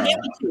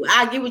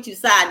I get what you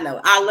side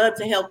note. I love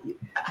to help you.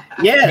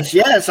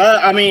 Yes.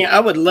 I mean, I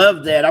would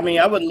love that. I mean,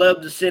 I would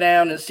love to sit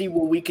down and see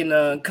what we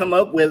can come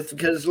up with,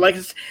 because like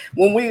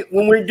when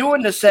we're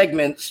doing the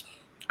segments,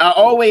 I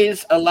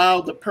always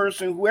allow the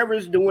person,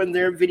 whoever's doing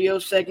their video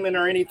segment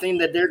or anything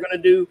that they're going to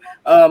do,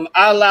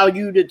 I allow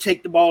you to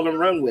take the ball and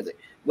run with it.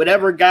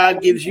 Whatever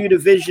God gives you the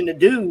vision to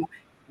do,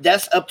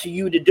 that's up to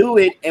you to do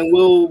it, and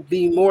we'll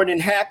be more than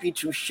happy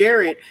to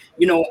share it,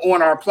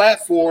 on our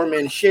platform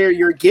and share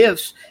your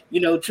gifts,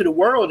 to the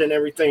world and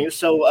everything.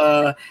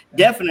 So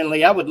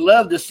definitely, I would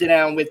love to sit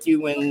down with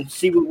you and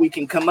see what we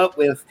can come up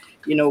with,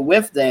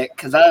 with that,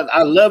 because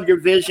I love your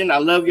vision. I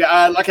love your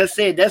eye. Like I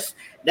said,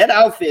 that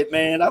outfit,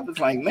 man. I was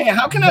like, man,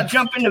 how can I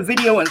jump in the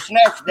video and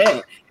snatch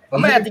that?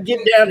 I'm gonna have to get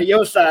down to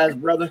your size,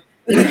 brother.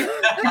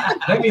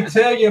 Let me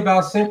tell you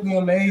about Simply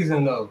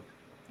Amazing, though.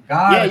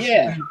 God,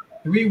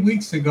 3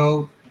 weeks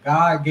ago,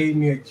 God gave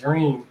me a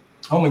dream.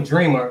 I'm a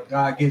dreamer.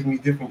 God gives me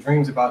different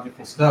dreams about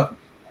different stuff.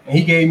 And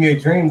he gave me a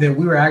dream that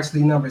we were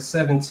actually number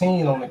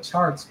 17 on the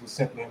charts with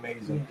Simply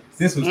Amazing.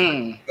 This was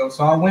ago.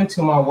 So I went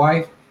to my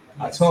wife.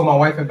 I told my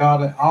wife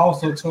about it. I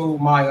also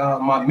told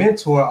my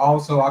mentor,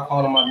 also, I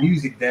call him my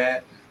music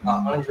dad,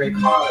 Andre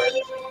Carter.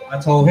 I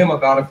told him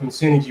about it from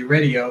Synergy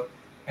Radio.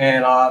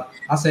 And I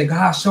said,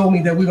 God showed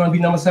me that we're going to be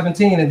number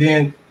 17. And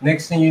then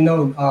next thing you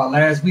know,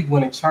 last week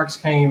when the charts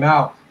came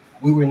out,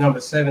 we were number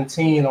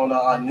 17 on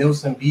the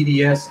Nielsen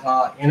BDS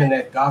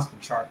Internet Gospel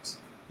charts.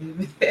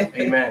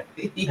 Amen.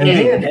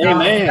 And then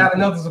I got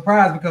another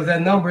surprise, because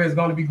that number is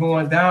going to be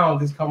going down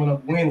this coming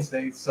up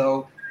Wednesday.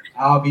 So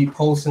I'll be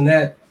posting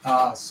that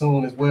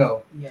soon as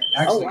well. Yes.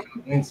 Actually,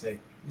 Wednesday.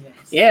 Yes.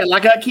 Yeah,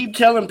 like I keep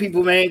telling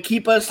people, man,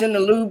 keep us in the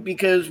loop,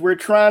 because we're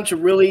trying to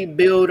really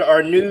build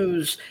our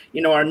news,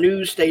 our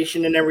news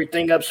station and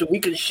everything up, so we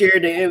can share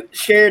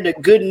the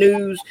good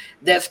news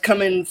that's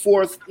coming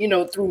forth,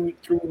 through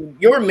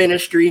your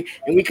ministry,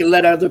 and we can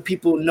let other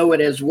people know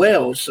it as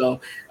well.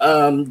 So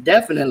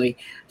definitely.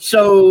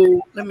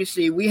 So let me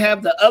see. We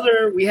have the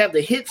other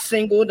hit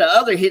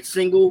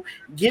single,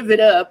 Give It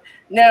Up.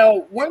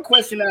 Now, one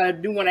question I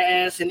do want to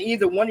ask, and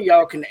either one of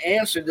y'all can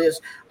answer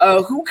this,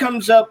 who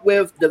comes up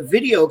with the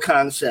video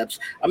concepts?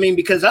 I mean,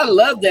 because I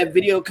love that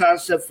video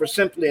concept for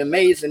Simply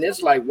Amazing.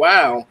 It's like,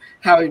 wow,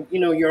 how,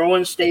 you're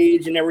on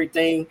stage and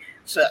everything.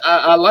 So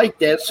I like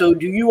that. So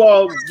do you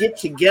all get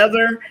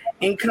together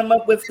and come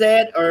up with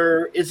that,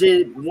 or is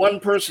it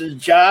one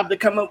person's job to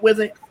come up with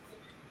it?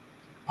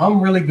 I'm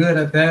really good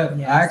at that.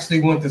 Yes. I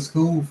actually went to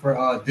school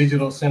for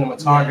digital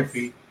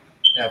cinematography. Yes.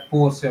 At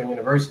Full Sail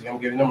University. I'm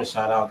giving them a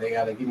shout out. They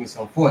got to give me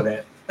some for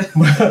that.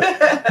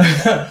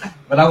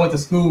 But I went to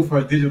school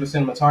for digital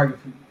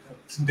cinematography,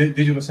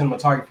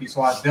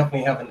 so I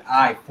definitely have an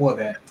eye for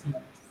that.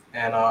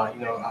 And an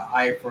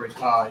eye for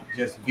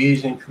just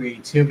vision,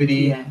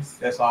 creativity. Yes.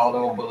 That's all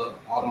in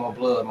my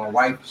blood. My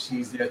wife,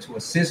 she's there to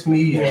assist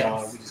me,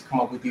 and we just come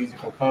up with these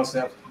different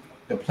concepts,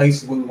 the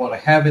places where we want to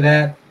have it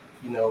at,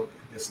 the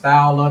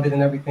style of it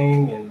and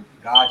everything, and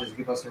God just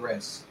give us the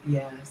rest.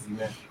 Yes.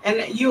 Amen.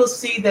 And you'll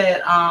see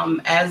that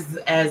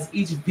as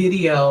each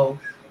video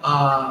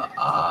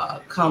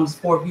comes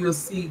forth, you'll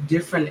see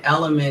different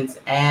elements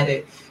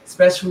added,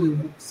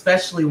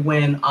 especially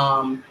when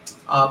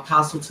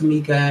Apostle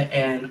Tamika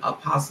and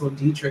Apostle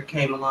Dietrich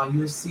came along.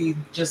 You'll see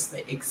just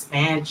the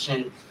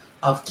expansion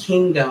of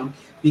kingdom,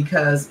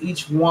 because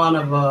each one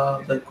of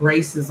the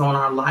graces on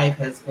our life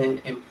has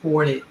been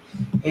imported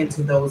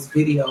into those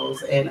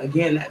videos. And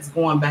again, that's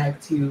going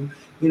back to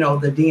the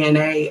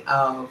DNA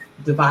of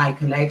Divine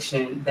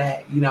Connection,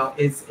 that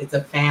it's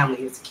a family,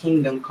 it's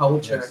kingdom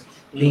culture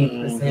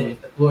being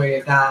presented, the glory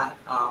of God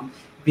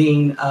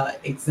being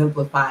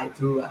exemplified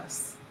through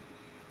us.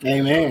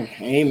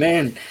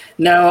 Amen.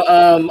 Now,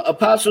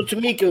 Apostle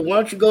Tamika, why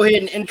don't you go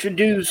ahead and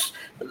introduce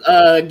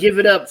Give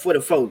It Up for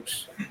the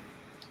folks?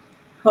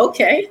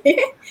 Okay.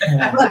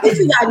 Well, this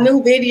is our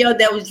new video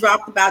that was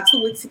dropped about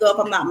 2 weeks ago, if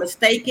I'm not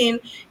mistaken.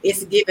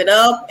 It's Give It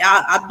Up.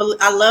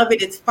 I love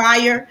it. It's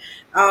fire.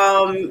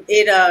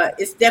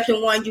 It's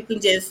definitely one you can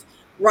just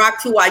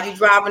rock to while you're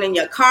driving in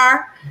your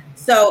car.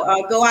 So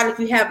go out if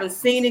you haven't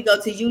seen it.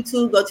 Go to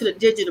YouTube. Go to the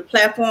digital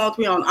platforms.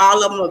 We're on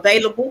all of them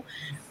available.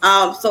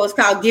 So it's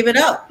called Give It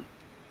Up.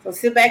 So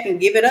sit back and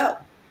give it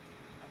up.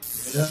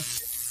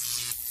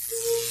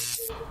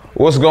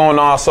 What's going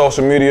on,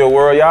 social media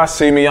world? Y'all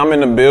see me, I'm in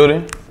the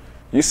building.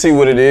 You see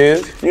what it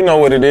is. You know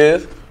what it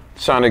is.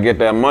 Trying to get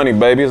that money,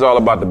 baby. It's all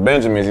about the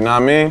Benjamins, you know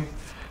what I mean?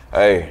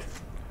 Hey,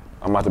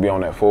 I'm about to be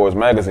on that Forbes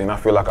magazine. I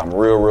feel like I'm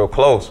real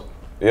close.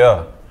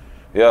 Yeah.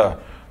 The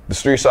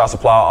street shall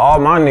supply all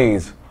my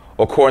needs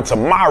according to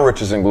my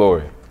riches and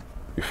glory.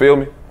 You feel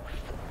me?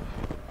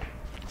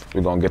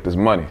 We're gonna get this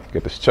money,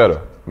 get this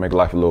cheddar, make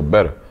life a little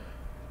better.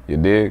 You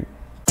dig?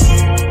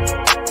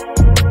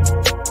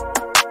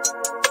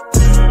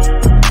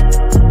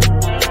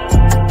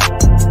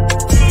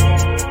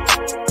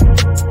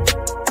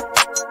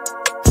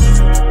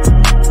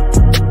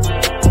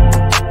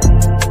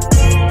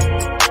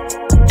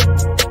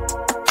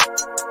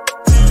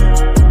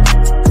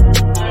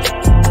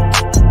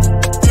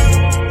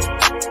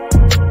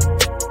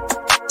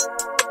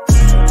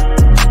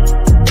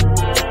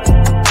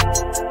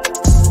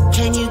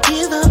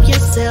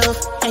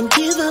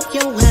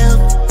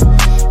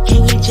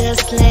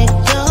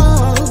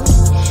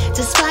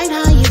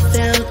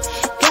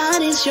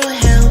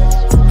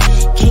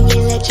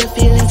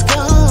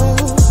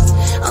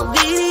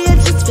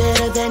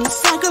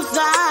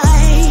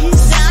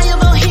 Sacrifice.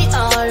 Valuable, he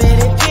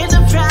already paid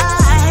the price.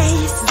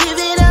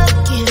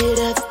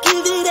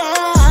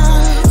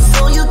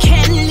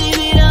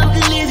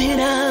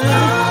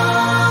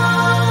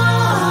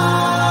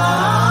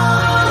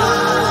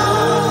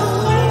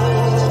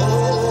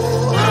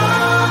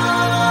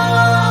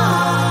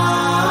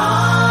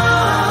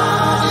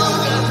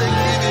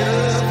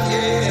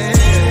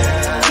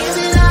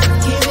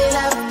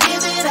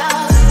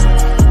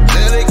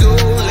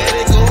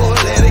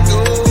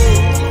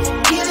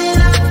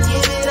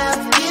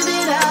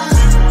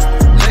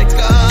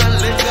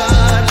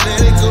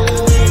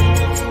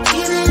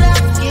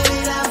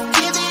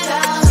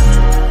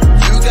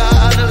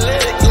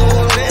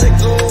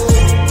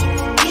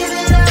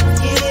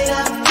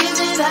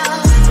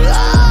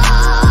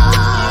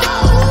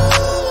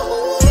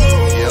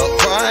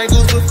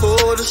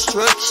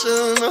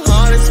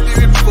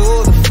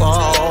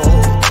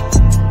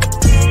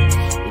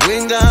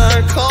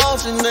 God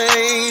calls your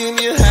name,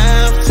 you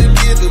have to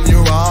give him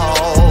your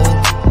all.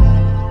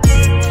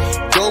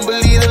 Don't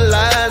believe the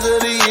lies of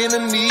the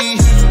enemy.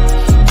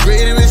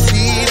 Greater is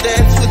he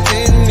that's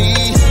within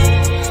me.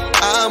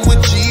 I'm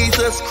with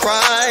Jesus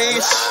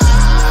Christ.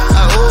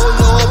 I owe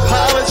no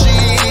apology,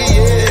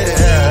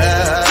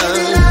 yeah.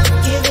 Give it up,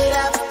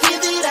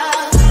 give it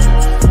up.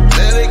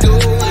 Let it go,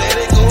 let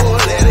it go,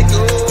 let it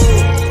go.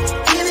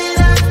 Give it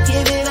up,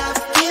 give it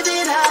up, give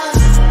it up.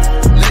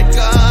 Let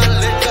God,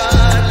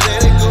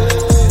 let it go.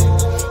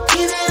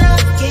 Give it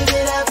up, give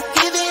it up,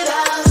 give it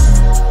up.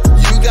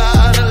 You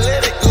gotta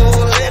let it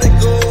go, let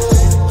it go.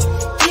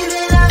 Give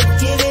it up,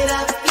 give it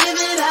up, give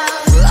it up.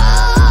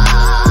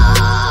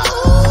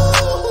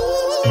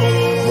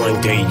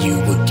 One day you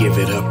would give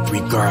it up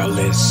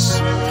regardless.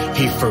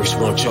 He first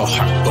wants your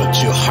heart,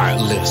 but you're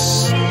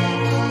heartless.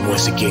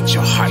 Once he gets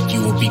your heart,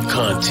 you will be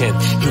content.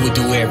 He will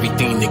do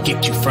everything to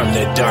get you from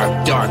that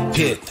dark, dark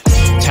pit.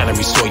 Time to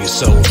restore your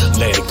soul,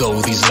 let it go.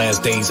 These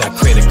last days I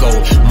pray to go.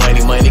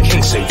 Money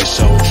can't save your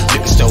soul.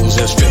 Liquor stores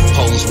and strip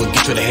poles will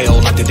get you to hell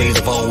like the days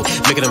of old.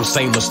 Making them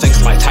same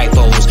mistakes like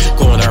typos,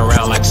 going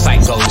around like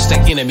psychos.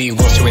 That enemy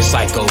wants to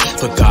recycle,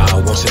 but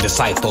God wants a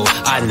disciple.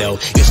 I know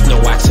it's no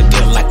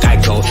accident like I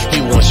go.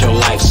 He wants your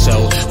life,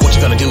 so what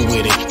you gonna do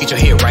with it? Get your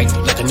head right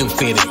like a new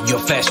fitted. Your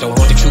flesh don't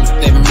want the truth,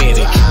 admit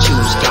it.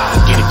 Choose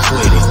God, get it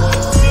quitted.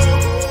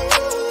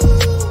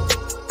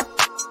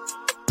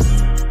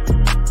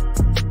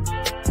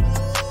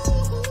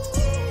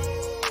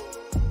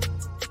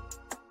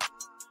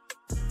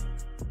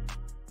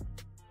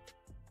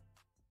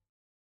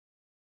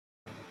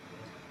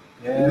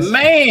 Yes.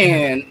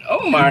 Man,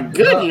 oh my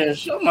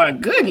goodness,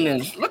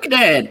 look at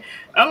that.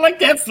 I like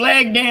that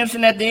flag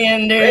dancing at the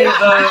end there,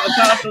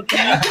 Apostle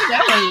Tamika.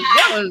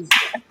 That was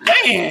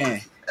man.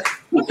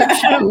 Look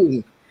at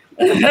you.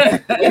 Yeah,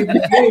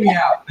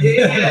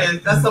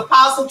 that's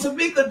Apostle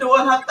Tamika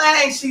doing her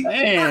thing.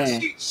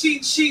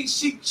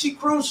 She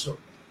crucial.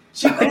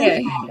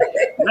 Man.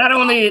 Not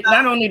only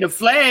the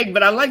flag,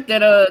 but I like that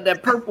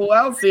that purple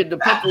outfit, the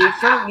purple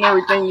shirt and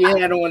everything you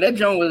had on. That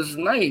joint was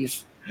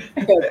nice.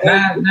 Now,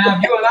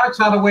 if you and I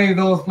try to wave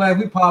those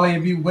flags, we probably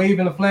be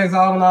waving the flags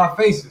all in our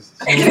faces.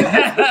 So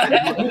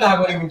we're not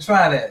going to even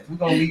try that. We're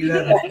going to leave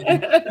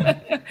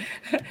that.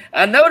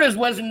 I noticed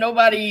wasn't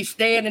nobody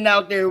standing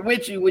out there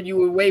with you when you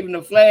were waving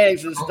the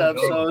flags and stuff.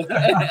 So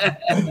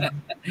that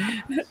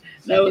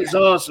was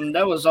awesome.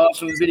 That was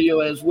awesome video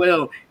as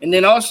well. And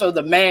then also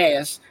the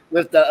mask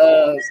with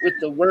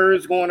the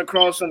words going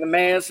across on the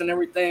mask and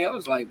everything. I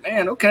was like,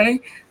 man, okay.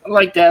 I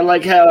like that. I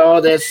like how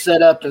all that's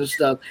set up and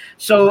stuff.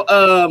 So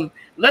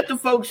let the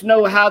folks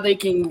know how they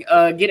can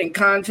get in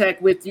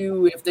contact with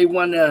you if they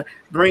want to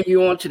bring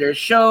you onto their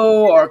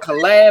show or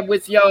collab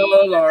with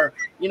y'all or,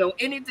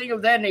 anything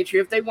of that nature.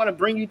 If they want to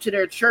bring you to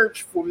their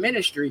church for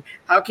ministry,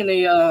 how can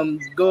they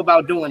go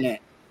about doing that?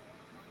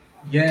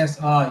 Yes,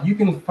 you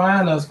can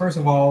find us, first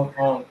of all,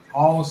 on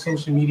all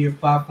social media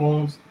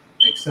platforms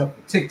except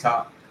for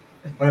TikTok.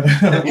 But we're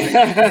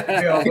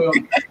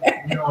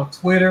on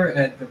Twitter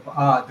at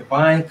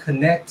Divine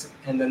Connect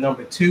and the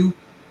number 2.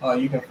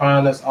 You can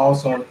find us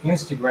also on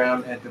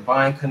Instagram at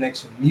Divine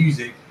Connection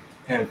Music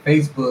and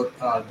Facebook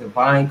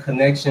Divine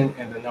Connection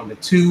and the number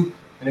 2.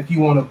 And if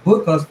you want to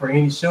book us for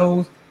any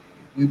shows,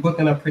 we're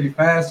booking up pretty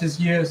fast this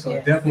year, so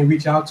definitely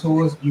reach out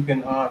to us. You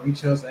can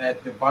reach us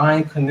at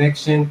Divine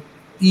Connection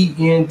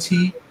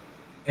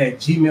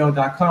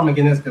ENT@gmail.com.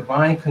 Again, that's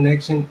Divine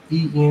Connection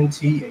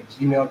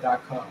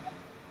ENT@gmail.com.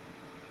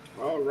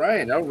 All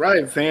right.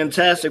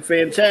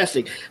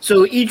 Fantastic.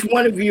 So each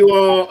one of you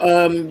all,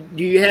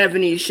 do you have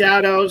any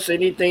shout outs,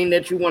 anything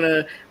that you want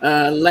to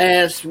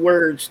last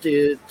words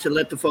to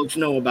let the folks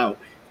know about?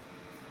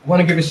 I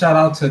want to give a shout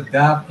out to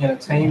DAP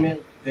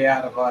Entertainment. They're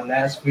out of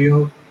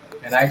Nashville,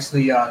 and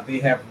actually they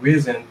have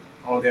risen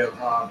on their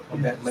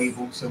on that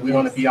label. So we're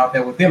going to be out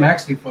there with them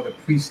actually for the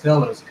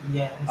Pre-Stellars.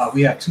 Yes.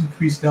 We have 2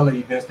 Pre-Stellar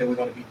events that we're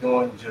going to be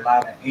doing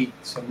July the 8th.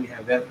 So we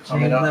have that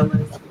coming up.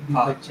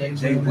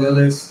 Jay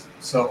Willis.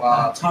 So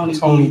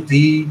Tony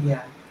D.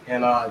 Yeah.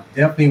 And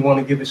definitely want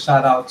to give a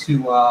shout out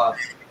to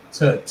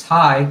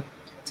Ty.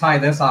 Ty,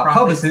 that's our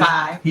publicist.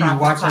 He's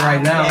watching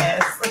right now.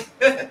 Yes.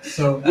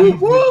 So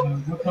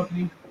what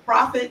company?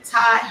 Prophet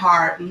Ty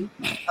Harden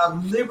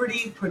of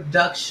Liberty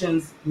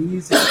Productions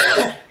Music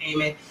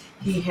Entertainment.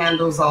 He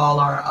handles all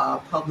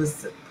our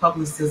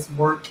publicist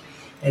work,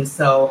 and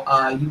so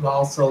you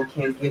also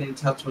can get in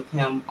touch with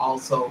him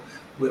also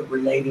with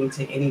relating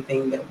to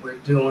anything that we're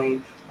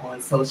doing on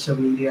social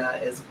media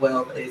as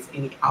well as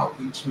any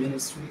outreach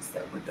ministries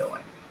that we're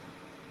doing.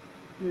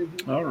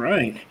 All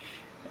right.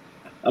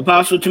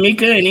 Apostle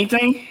Tamika,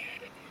 anything?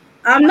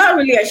 Not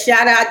really a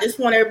shout out. I just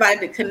want everybody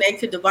to connect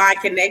to Divine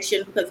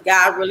Connection because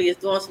God really is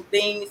doing some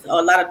things.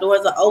 A lot of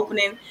doors are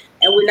opening,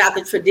 and we're not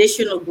the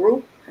traditional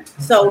group.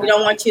 So we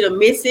don't want you to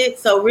miss it.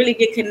 So really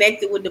get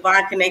connected with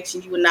Divine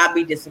Connection. You will not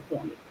be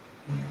disappointed.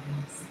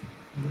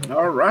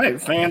 All right,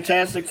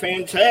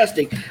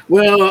 fantastic.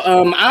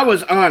 Well, I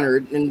was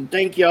honored, and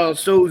thank y'all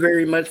so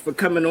very much for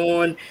coming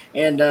on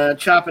and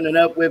chopping it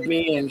up with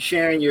me and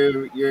sharing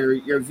your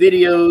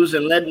videos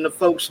and letting the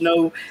folks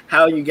know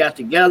how you got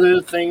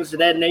together, things of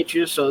that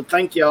nature. So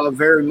thank y'all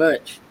very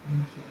much.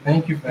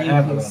 Thank you for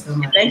having us.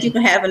 Thank you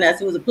for having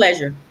us. It was a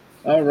pleasure.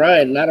 All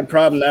right, not a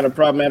problem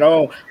at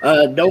all.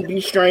 Don't be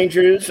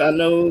strangers. I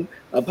know,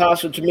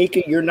 Apostle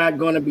Tamika, you're not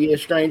going to be a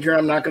stranger.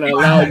 I'm not going to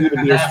allow you to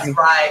be a stranger.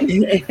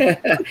 That's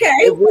right.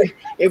 Okay.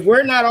 If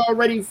we're not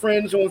already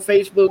friends on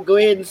Facebook, go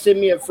ahead and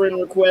send me a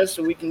friend request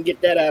so we can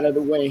get that out of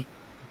the way.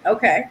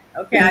 Okay.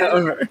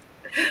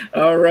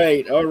 All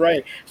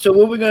right. So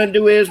what we're going to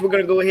do is we're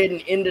going to go ahead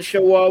and end the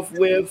show off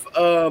with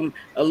a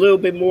little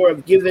bit more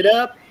of Give It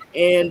Up.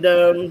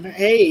 And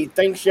hey,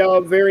 thanks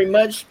y'all very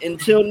much.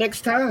 Until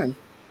next time.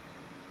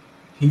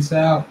 Peace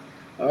out.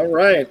 All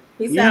right.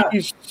 Peace out.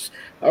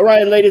 All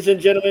right, ladies and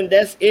gentlemen,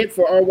 that's it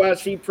for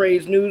RYC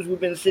Praise News. We've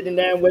been sitting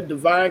down with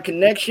Divine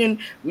Connection.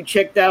 We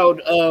checked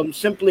out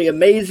Simply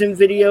Amazing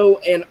video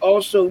and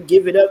also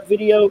Give It Up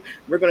video.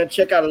 We're going to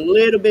check out a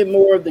little bit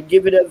more of the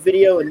Give It Up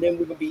video, and then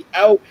we're going to be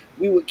out.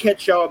 We will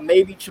catch y'all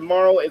maybe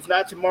tomorrow. If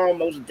not tomorrow,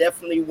 most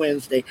definitely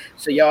Wednesday.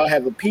 So y'all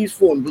have a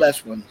peaceful and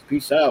blessed one.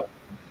 Peace out.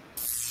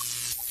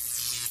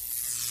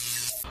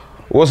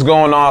 What's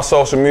going on,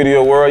 social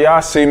media world?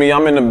 Y'all see me,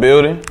 I'm in the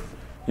building.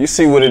 You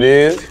see what it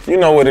is. You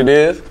know what it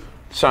is.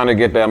 Trying to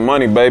get that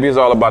money, baby. It's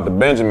all about the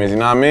Benjamins, you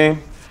know what I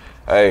mean?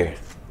 Hey,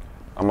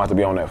 I'm about to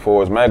be on that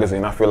Forbes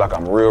magazine. I feel like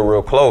I'm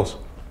real close.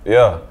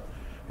 Yeah.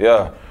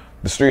 The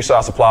street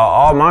shall supply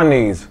all my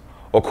needs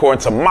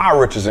according to my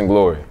riches and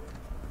glory.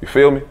 You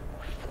feel me?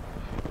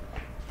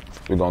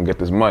 We're gonna get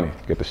this money,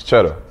 get this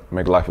cheddar,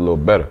 make life a little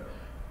better.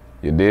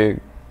 You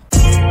dig?